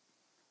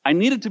 I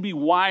needed to be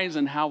wise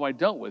in how I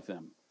dealt with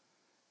them.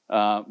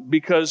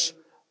 Because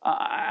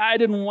I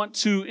didn't want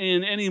to,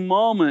 in any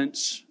moment,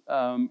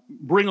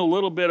 bring a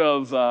little bit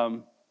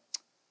of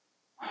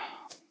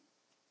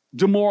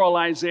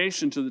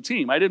demoralization to the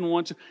team. I didn't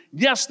want to.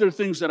 Yes, there are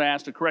things that I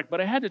asked to correct, but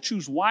I had to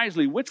choose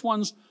wisely which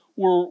ones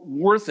were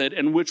worth it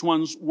and which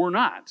ones were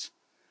not.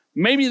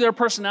 Maybe their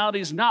personality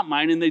is not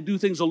mine and they do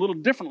things a little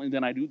differently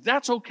than I do.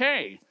 That's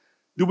okay.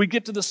 Do we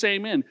get to the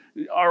same end?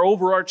 Our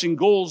overarching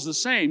goal is the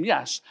same.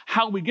 Yes.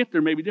 How we get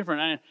there may be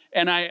different.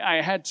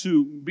 I had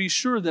to be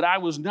sure that I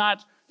was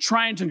not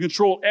trying to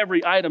control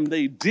every item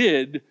they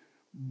did,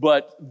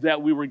 but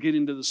that we were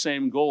getting to the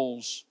same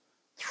goals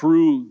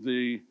through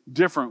the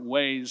different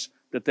ways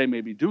that they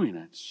may be doing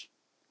it.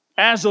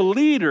 As a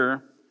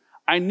leader,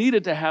 I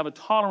needed to have a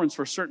tolerance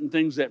for certain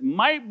things that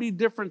might be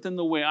different than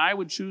the way I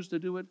would choose to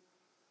do it,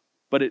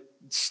 but it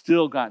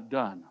still got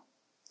done.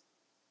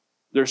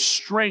 There's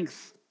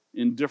strength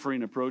in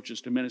differing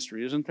approaches to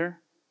ministry, isn't there?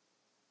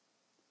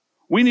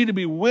 We need to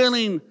be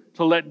willing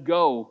to let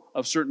go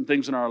of certain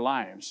things in our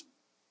lives.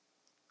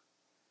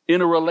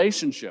 In a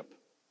relationship,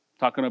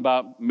 talking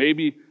about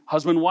maybe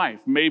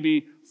husband-wife,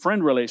 maybe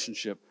friend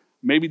relationship,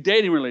 maybe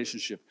dating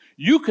relationship.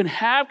 You can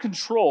have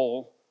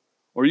control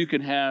or you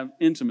can have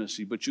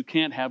intimacy, but you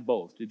can't have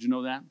both. Did you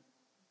know that?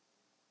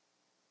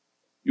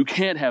 You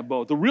can't have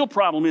both. The real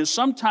problem is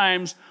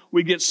sometimes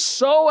we get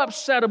so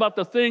upset about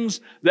the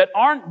things that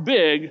aren't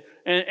big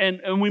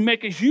and we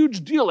make a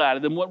huge deal out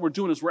of them. What we're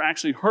doing is we're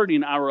actually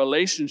hurting our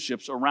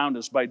relationships around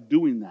us by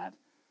doing that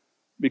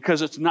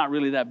because it's not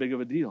really that big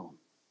of a deal.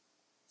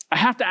 I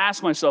have to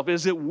ask myself,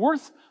 is it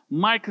worth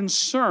my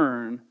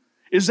concern?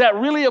 Is that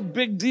really a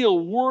big deal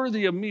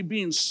worthy of me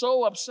being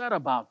so upset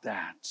about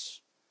that?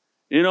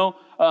 You know,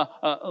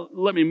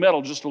 let me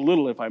meddle just a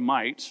little if I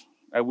might.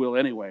 I will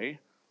anyway.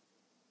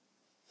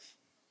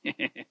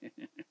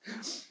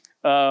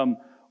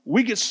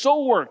 We get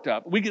so worked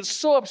up. We get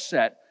so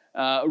upset,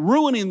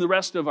 ruining the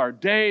rest of our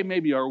day,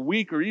 maybe our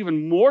week, or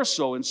even more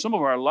so in some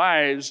of our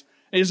lives.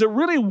 Is it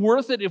really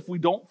worth it if we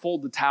don't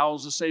fold the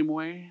towels the same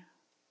way?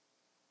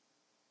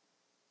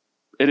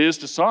 It is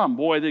to some.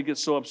 Boy, they get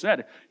so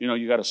upset. You know,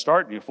 you got to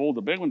start and you fold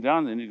the big one down,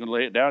 and then you're going to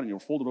lay it down and you'll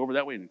fold it over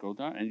that way and it goes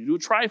down, and you do a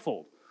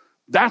trifold.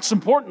 That's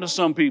important to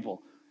some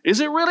people. Is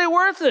it really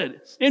worth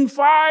it? In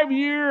 5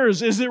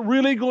 years, is it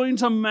really going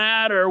to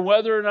matter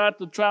whether or not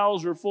the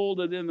towels are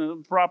folded in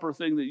the proper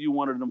thing that you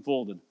wanted them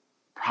folded?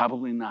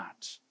 Probably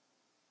not.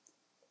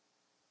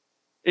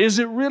 Is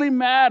it really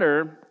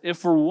matter if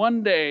for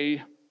one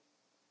day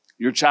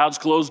your child's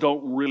clothes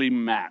don't really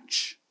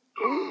match?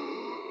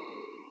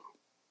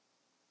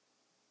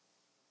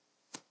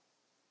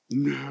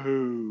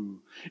 No.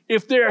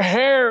 If their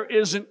hair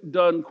isn't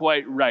done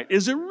quite right,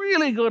 is it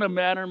really going to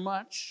matter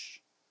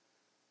much?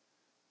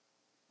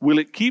 Will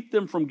it keep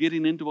them from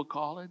getting into a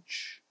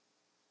college?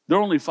 They're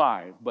only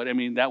 5, but I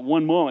mean, that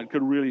one moment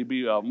could really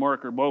be a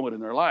marker moment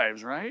in their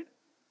lives, right?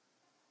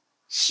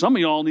 Some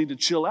of y'all need to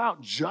chill out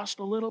just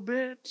a little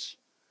bit.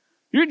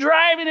 You're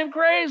driving him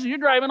crazy. You're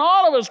driving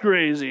all of us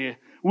crazy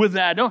with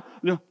that.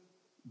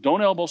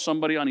 Don't elbow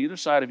somebody on either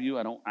side of you.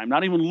 I'm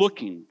not even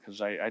looking because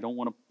I don't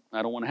want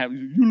to have you.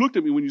 You looked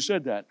at me when you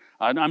said that.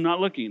 I'm not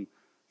looking.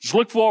 Just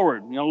look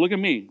forward. You know, look at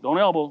me. Don't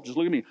elbow. Just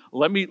look at me.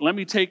 Let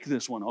me take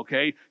this one,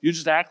 okay? You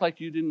just act like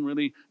you didn't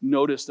really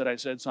notice that I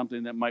said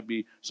something that might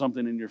be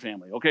something in your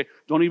family, okay?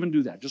 Don't even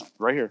do that. Just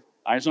right here.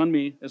 Eyes on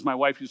me, as my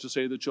wife used to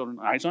say to the children.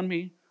 Eyes on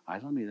me.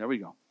 Eyes on me. There we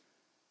go.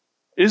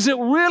 Is it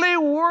really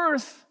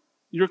worth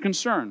your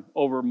concern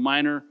over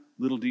minor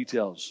little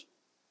details?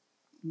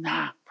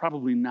 Nah,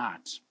 probably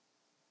not.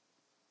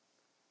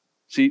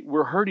 See,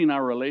 we're hurting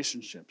our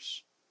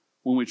relationships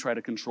when we try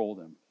to control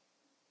them.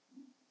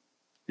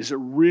 Is it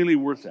really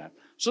worth that?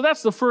 So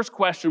that's the first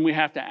question we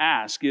have to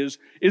ask is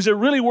it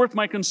really worth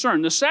my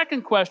concern? The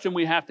second question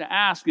we have to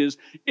ask is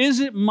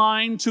it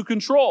mine to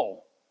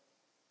control?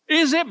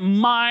 Is it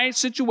my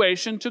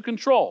situation to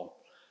control?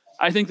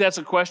 I think that's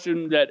a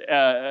question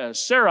that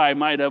Sarai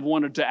might have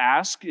wanted to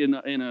ask in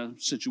a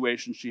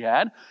situation she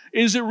had.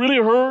 Is it really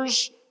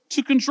hers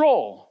to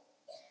control?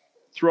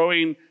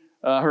 Throwing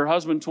her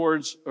husband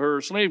towards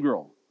her slave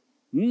girl.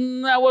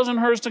 That wasn't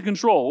hers to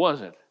control, was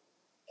it?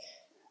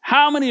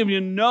 How many of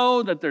you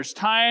know that there's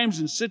times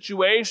and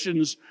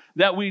situations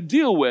that we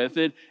deal with?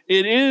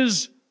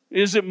 Is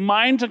it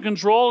mine to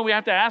control? And we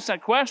have to ask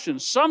that question.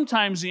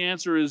 Sometimes the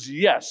answer is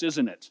yes,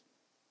 isn't it?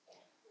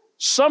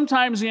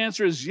 Sometimes the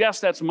answer is yes,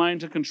 that's mine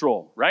to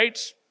control, right?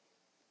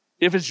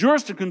 If it's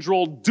yours to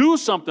control, do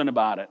something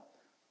about it.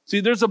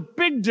 See, there's a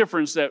big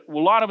difference that a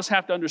lot of us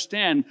have to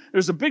understand.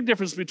 There's a big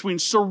difference between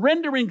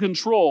surrendering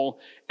control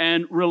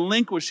and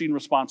relinquishing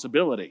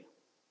responsibility.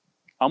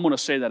 I'm going to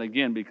say that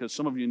again because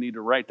some of you need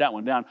to write that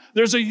one down.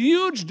 There's a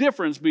huge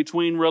difference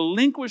between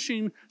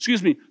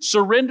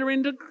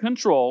surrendering to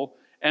control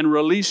and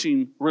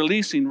releasing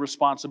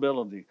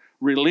responsibility,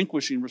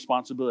 relinquishing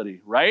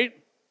responsibility, right?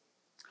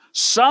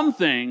 Some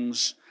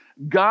things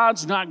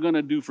God's not going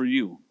to do for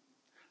you.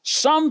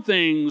 Some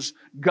things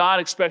God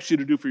expects you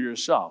to do for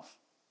yourself.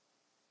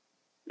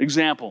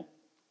 Example,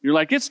 you're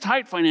like, it's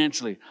tight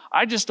financially.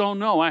 I just don't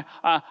know.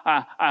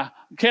 I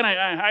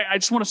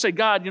just want to say,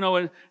 God, you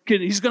know,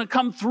 He's going to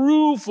come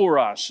through for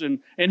us and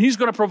He's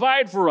going to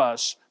provide for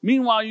us.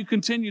 Meanwhile, you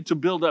continue to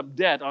build up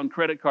debt on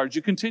credit cards.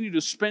 You continue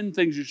to spend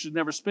things you should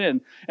never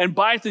spend and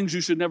buy things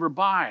you should never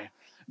buy.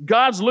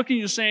 God's looking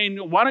at you saying,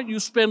 why don't you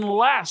spend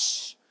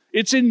less?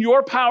 It's in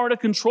your power to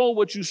control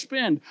what you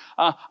spend.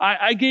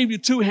 I gave you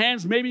 2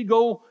 hands. Maybe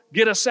go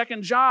get a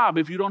second job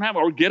if you don't have it,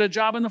 or get a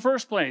job in the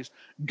first place.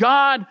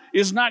 God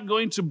is not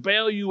going to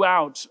bail you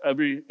out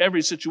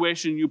every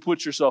situation you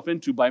put yourself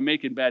into by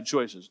making bad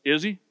choices,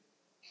 is He?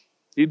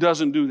 He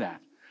doesn't do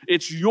that.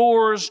 It's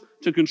yours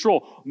to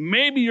control.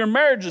 Maybe your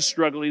marriage is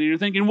struggling and you're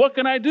thinking, what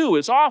can I do?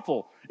 It's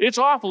awful. It's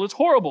awful. It's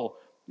horrible.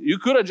 You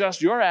could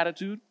adjust your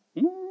attitude.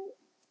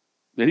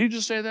 Did He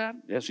just say that?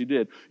 Yes, He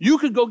did. You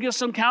could go get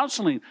some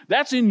counseling.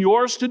 That's in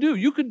yours to do.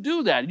 You could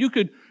do that. You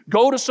could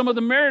go to some of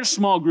the marriage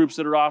small groups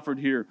that are offered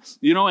here,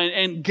 you know,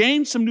 and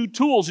gain some new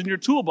tools in your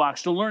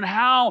toolbox to learn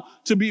how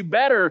to be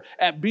better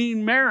at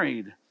being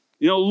married.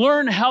 You know,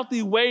 learn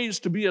healthy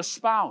ways to be a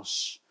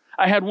spouse.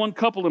 I had one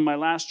couple in my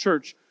last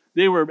church.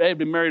 They had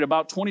been married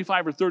about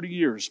 25 or 30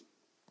 years.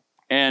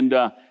 And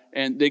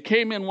they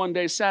came in one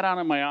day, sat down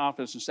in my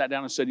office and sat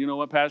down and said, you know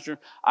what, Pastor?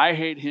 I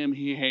hate him.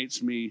 He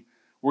hates me.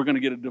 We're going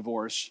to get a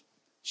divorce.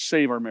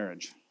 Save our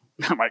marriage.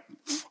 I'm like,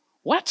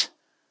 what?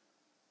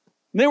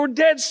 They were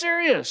dead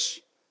serious.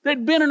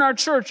 They'd been in our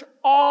church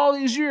all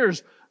these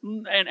years.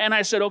 And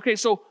I said, okay,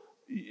 so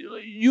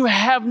you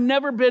have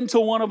never been to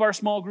one of our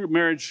small group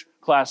marriage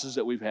classes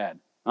that we've had?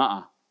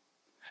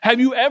 Have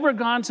you ever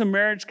gone to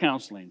marriage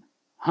counseling?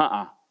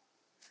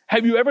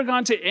 Have you ever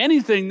gone to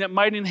anything that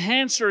might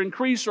enhance or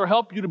increase or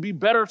help you to be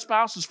better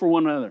spouses for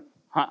one another?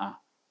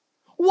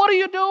 What are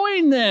you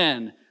doing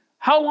then?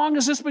 How long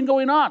has this been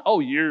going on?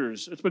 Oh,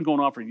 years. It's been going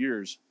on for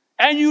years.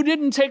 and you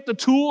didn't take the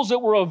tools that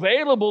were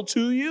available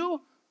to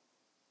you?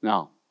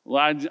 No.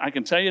 Well, I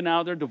can tell you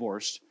now they're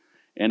divorced,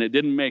 and it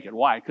didn't make it.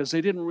 Why? Because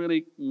they didn't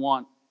really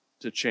want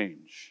to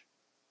change.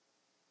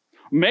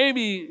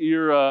 Maybe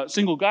you're a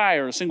single guy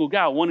or a single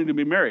gal wanting to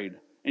be married,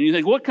 and you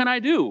think, what can I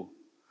do?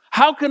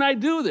 How can I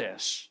do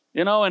this?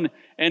 You know, and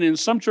in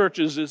some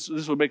churches,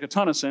 this would make a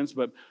ton of sense,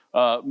 but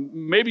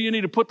maybe you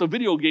need to put the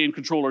video game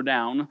controller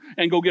down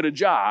and go get a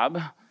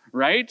job,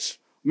 right?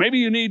 Maybe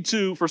you need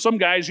to, for some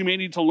guys, you may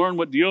need to learn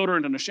what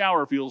deodorant in a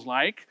shower feels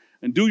like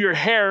and do your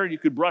hair. You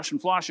could brush and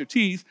floss your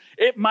teeth.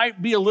 It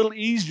might be a little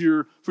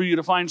easier for you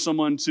to find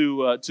someone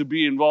to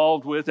be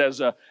involved with as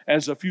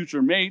a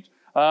future mate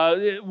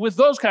with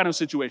those kind of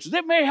situations.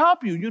 It may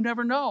help you. You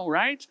never know,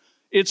 right?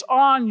 It's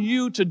on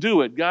you to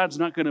do it. God's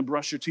not going to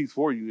brush your teeth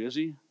for you, is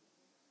he?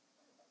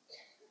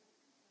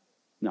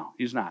 No,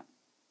 he's not.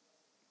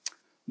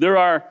 There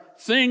are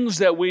things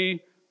that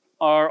we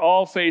are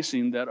all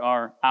facing that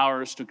are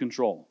ours to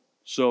control.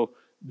 So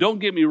don't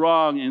get me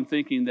wrong in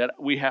thinking that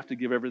we have to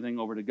give everything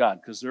over to God,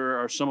 because there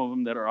are some of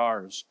them that are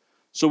ours.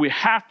 So we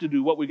have to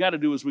do, what we got to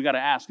do is we got to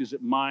ask, is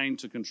it mine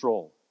to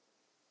control?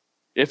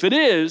 If it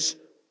is,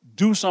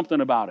 do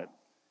something about it.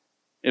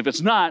 If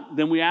it's not,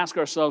 then we ask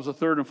ourselves the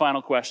third and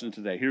final question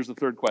today. Here's the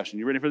third question.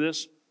 You ready for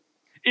this?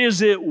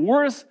 Is it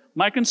worth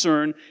my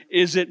concern?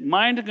 Is it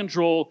mine to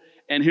control?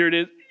 And here it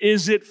is.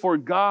 Is it for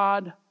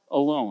God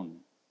alone?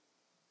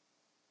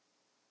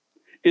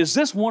 Is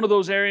this one of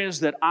those areas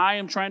that I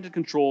am trying to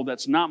control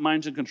that's not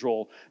mine to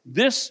control?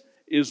 This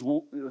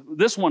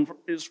one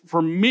is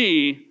for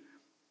me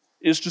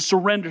is to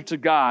surrender to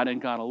God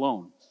and God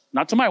alone.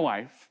 Not to my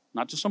wife,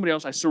 not to somebody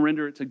else. I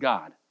surrender it to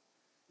God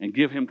and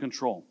give him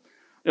control.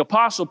 The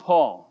Apostle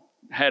Paul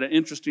had an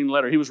interesting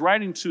letter. He was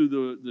writing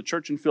to the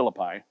church in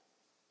Philippi.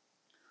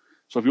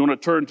 So if you want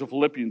to turn to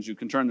Philippians, you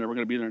can turn there. We're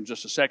going to be there in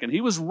just a second. He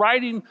was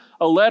writing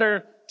a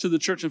letter to the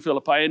church in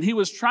Philippi, and he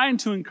was trying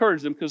to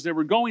encourage them because they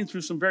were going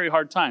through some very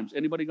hard times.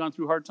 Anybody gone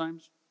through hard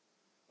times?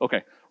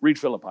 Okay, read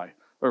Philippi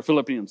or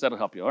Philippians. That'll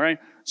help you, all right?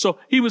 So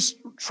he was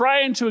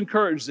trying to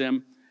encourage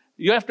them.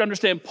 You have to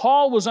understand,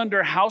 Paul was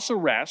under house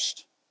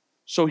arrest.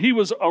 So he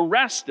was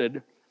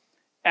arrested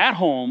at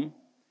home.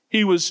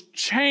 He was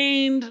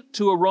chained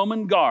to a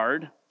Roman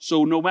guard.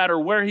 So no matter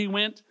where he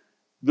went,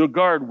 the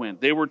guard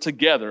went. They were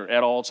together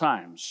at all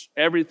times.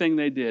 Everything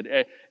they did,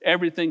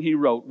 everything he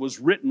wrote was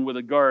written with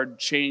a guard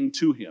chained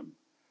to him.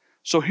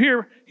 So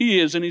here he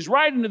is, and he's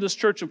writing to this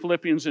church in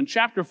Philippians in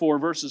chapter 4,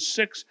 verses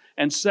 6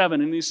 and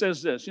 7, and he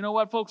says this, you know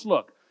what, folks,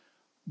 look,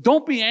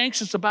 don't be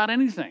anxious about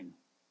anything,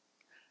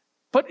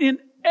 but in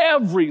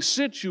every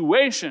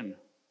situation,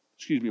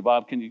 excuse me,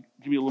 Bob, can you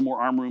give me a little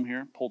more arm room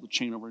here? Pull the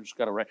chain over, just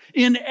got it right.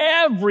 In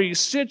every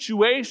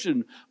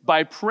situation,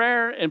 by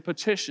prayer and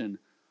petition,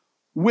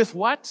 with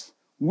what?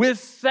 With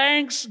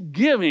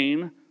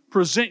thanksgiving,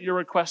 present your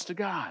request to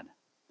God.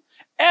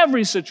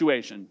 Every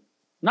situation,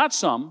 not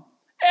some,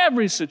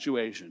 every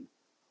situation,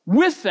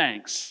 with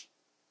thanks,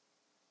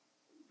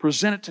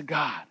 present it to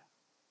God.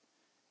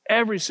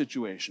 Every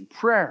situation,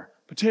 prayer,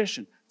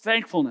 petition,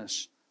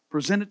 thankfulness,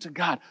 present it to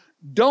God.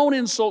 Don't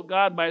insult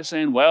God by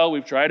saying, well,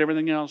 we've tried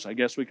everything else. I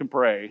guess we can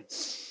pray.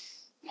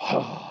 It's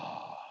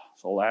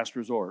a last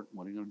resort.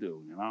 What are you going to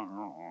do? You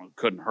know, it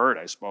couldn't hurt,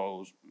 I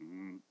suppose.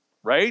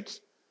 Right?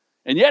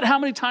 And yet, how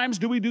many times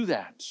do we do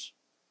that?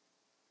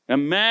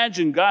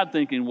 Imagine God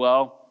thinking,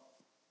 well,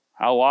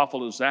 how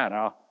awful is that?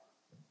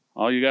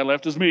 All you got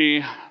left is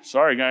me.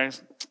 Sorry,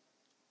 guys.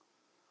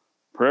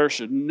 Prayer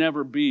should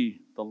never be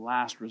the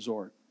last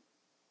resort.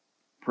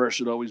 Prayer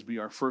should always be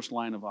our first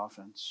line of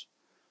offense.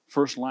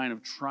 First line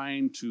of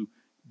trying to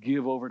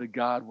give over to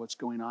God what's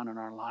going on in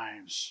our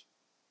lives.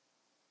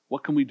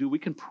 What can we do? We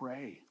can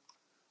pray.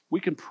 We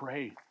can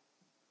pray.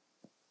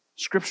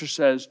 Scripture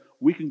says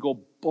we can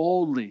go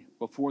boldly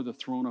before the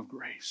throne of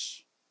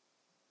grace.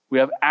 We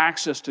have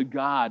access to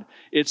God.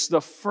 It's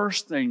the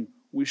first thing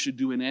we should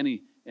do in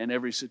any and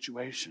every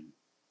situation.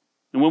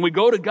 And when we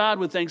go to God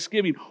with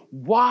thanksgiving,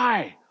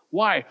 why?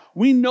 Why?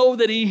 We know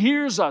that He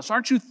hears us.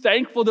 Aren't you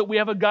thankful that we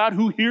have a God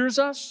who hears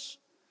us?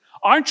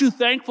 Aren't you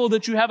thankful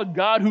that you have a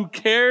God who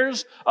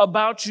cares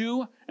about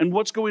you and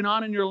what's going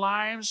on in your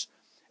lives?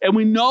 And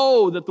we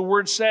know that the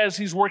Word says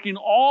He's working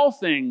all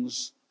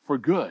things for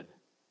good,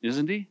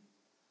 isn't He?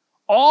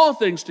 All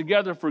things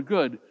together for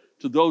good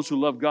to those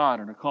who love God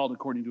and are called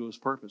according to His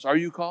purpose. Are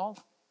you called?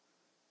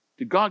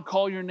 Did God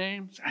call your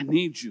name? I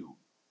need you.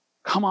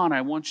 Come on,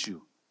 I want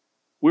you.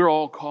 We're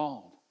all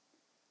called.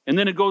 And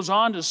then it goes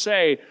on to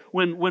say,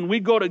 when we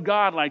go to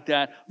God like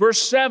that,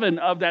 verse 7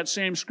 of that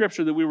same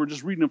scripture that we were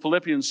just reading in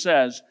Philippians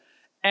says,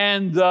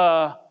 and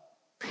the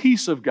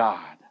peace of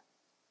God.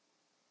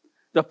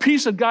 The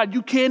peace of God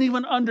you can't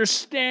even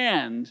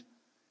understand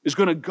is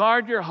going to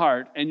guard your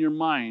heart and your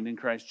mind in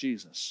Christ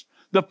Jesus.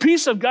 The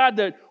peace of God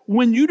that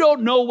when you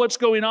don't know what's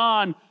going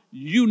on,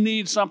 you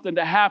need something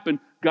to happen,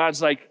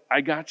 God's like,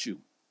 I got you.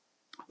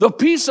 The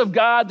peace of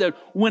God that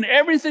when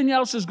everything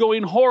else is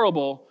going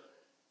horrible,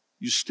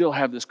 you still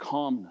have this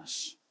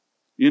calmness.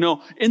 You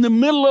know, in the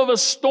middle of a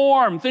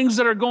storm, things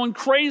that are going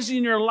crazy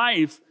in your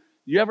life,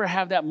 You ever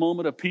have that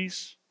moment of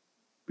peace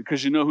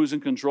because you know who's in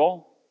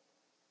control?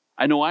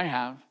 I know I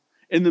have.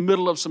 In the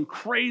middle of some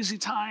crazy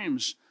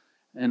times,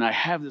 and I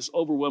have this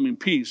overwhelming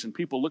peace, and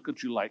people look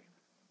at you like,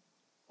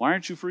 why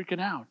aren't you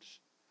freaking out?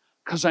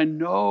 Because I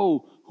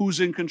know who's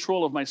in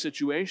control of my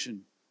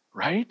situation,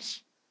 right?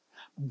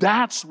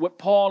 That's what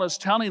Paul is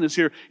telling us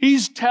here.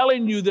 He's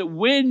telling you that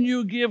when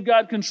you give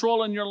God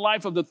control in your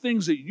life of the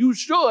things that you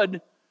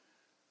should,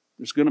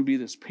 there's going to be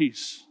this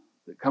peace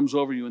that comes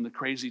over you in the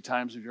crazy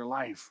times of your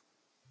life.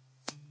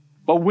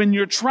 But when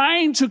you're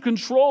trying to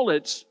control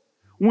it,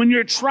 when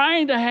you're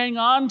trying to hang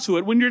on to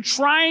it, when you're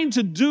trying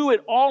to do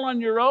it all on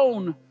your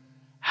own,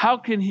 how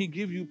can He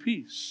give you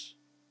peace?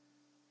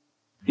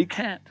 He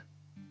can't.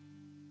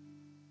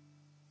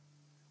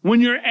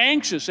 When you're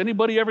anxious,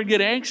 anybody ever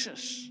get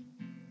anxious?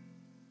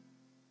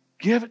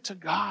 Give it to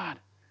God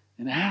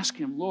and ask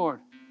Him, Lord,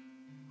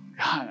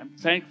 God, I'm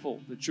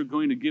thankful that you're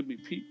going to give me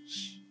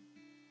peace.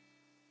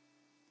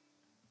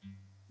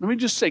 Let me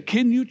just say,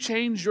 can you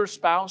change your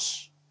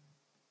spouse?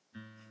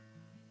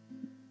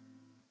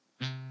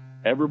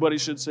 Everybody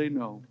should say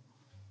no.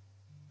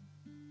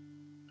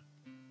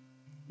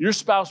 Your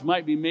spouse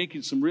might be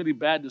making some really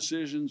bad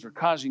decisions or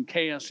causing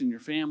chaos in your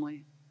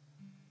family.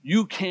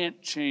 You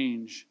can't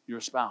change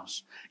your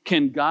spouse.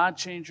 Can God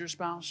change your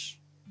spouse?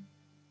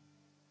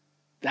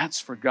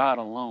 That's for God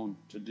alone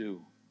to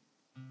do.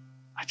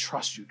 I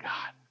trust you,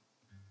 God,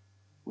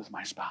 with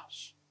my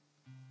spouse.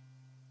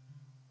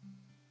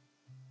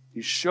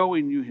 He's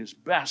showing you His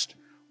best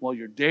while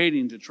you're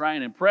dating to try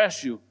and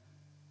impress you.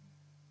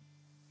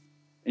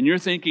 And you're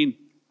thinking,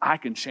 I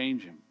can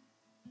change him.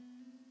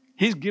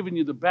 He's giving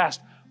you the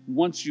best.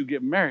 Once you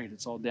get married,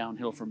 it's all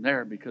downhill from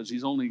there because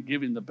He's only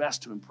giving the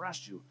best to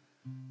impress you.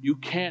 You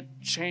can't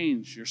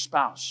change your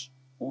spouse.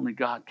 Only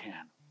God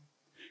can.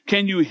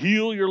 Can you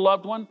heal your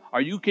loved one?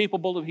 Are you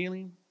capable of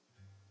healing?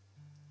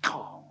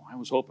 Oh, I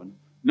was hoping.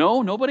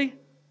 No, nobody?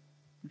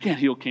 You can't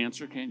heal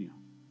cancer, can you?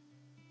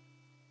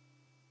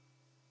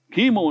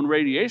 Chemo and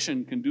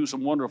radiation can do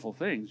some wonderful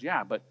things,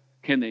 yeah, but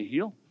can they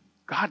heal?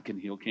 God can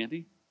heal, can't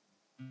He?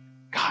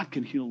 God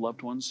can heal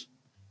loved ones.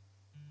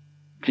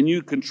 Can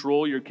you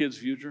control your kids'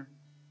 future?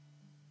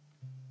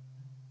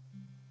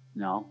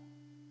 No.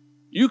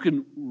 You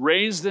can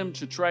raise them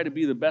to try to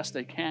be the best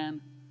they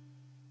can.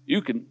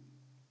 You can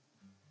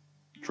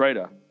try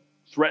to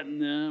threaten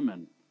them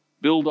and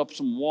build up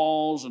some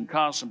walls and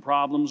cause some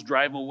problems,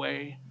 drive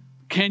away.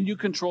 Can you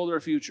control their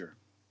future?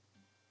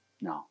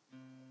 No.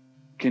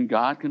 Can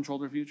God control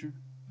their future?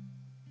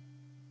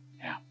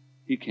 Yeah,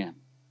 He can.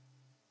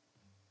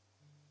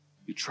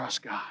 You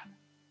trust God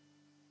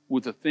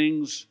with the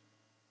things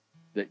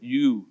that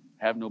you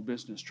have no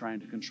business trying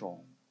to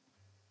control.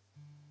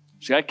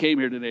 See, I came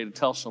here today to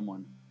tell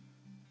someone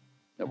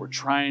that we're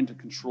trying to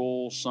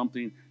control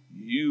something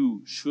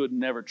you should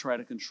never try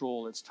to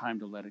control. It's time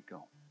to let it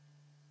go.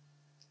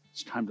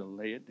 It's time to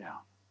lay it down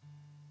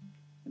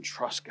and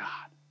trust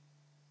God.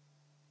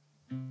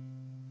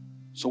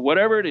 So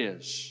whatever it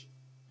is,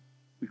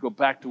 we go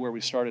back to where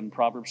we started in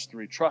Proverbs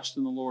 3. Trust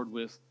in the Lord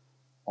with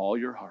all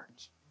your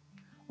heart.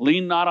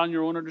 Lean not on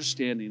your own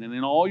understanding, and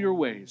in all your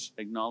ways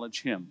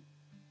acknowledge Him,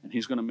 and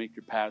He's going to make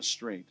your paths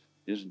straight,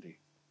 isn't He?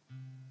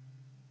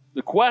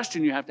 The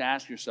question you have to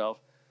ask yourself,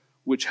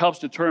 which helps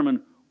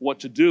determine what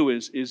to do,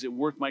 is it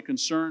worth my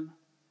concern?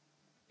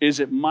 Is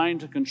it mine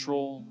to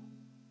control?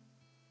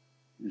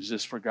 Is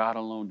this for God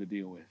alone to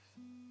deal with?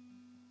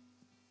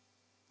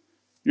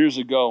 Years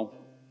ago,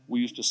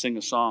 we used to sing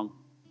a song.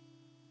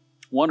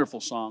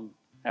 Wonderful song.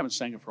 Haven't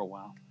sang it for a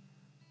while.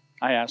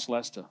 I asked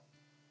Les to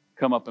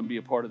come up and be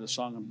a part of the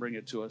song and bring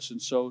it to us.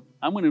 And so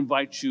I'm going to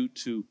invite you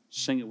to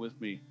sing it with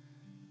me.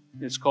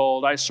 It's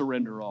called I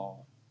Surrender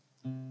All.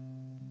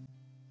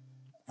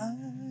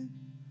 I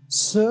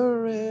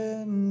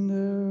surrender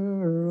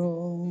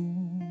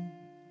all.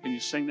 Can you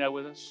sing that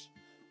with us?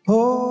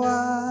 Oh,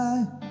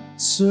 I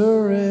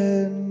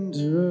surrender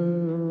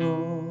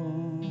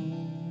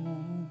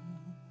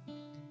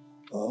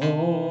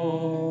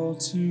all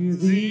to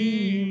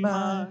Thee,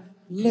 my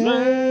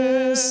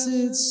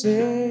blessed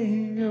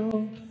Savior.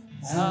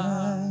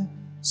 I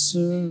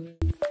surrender.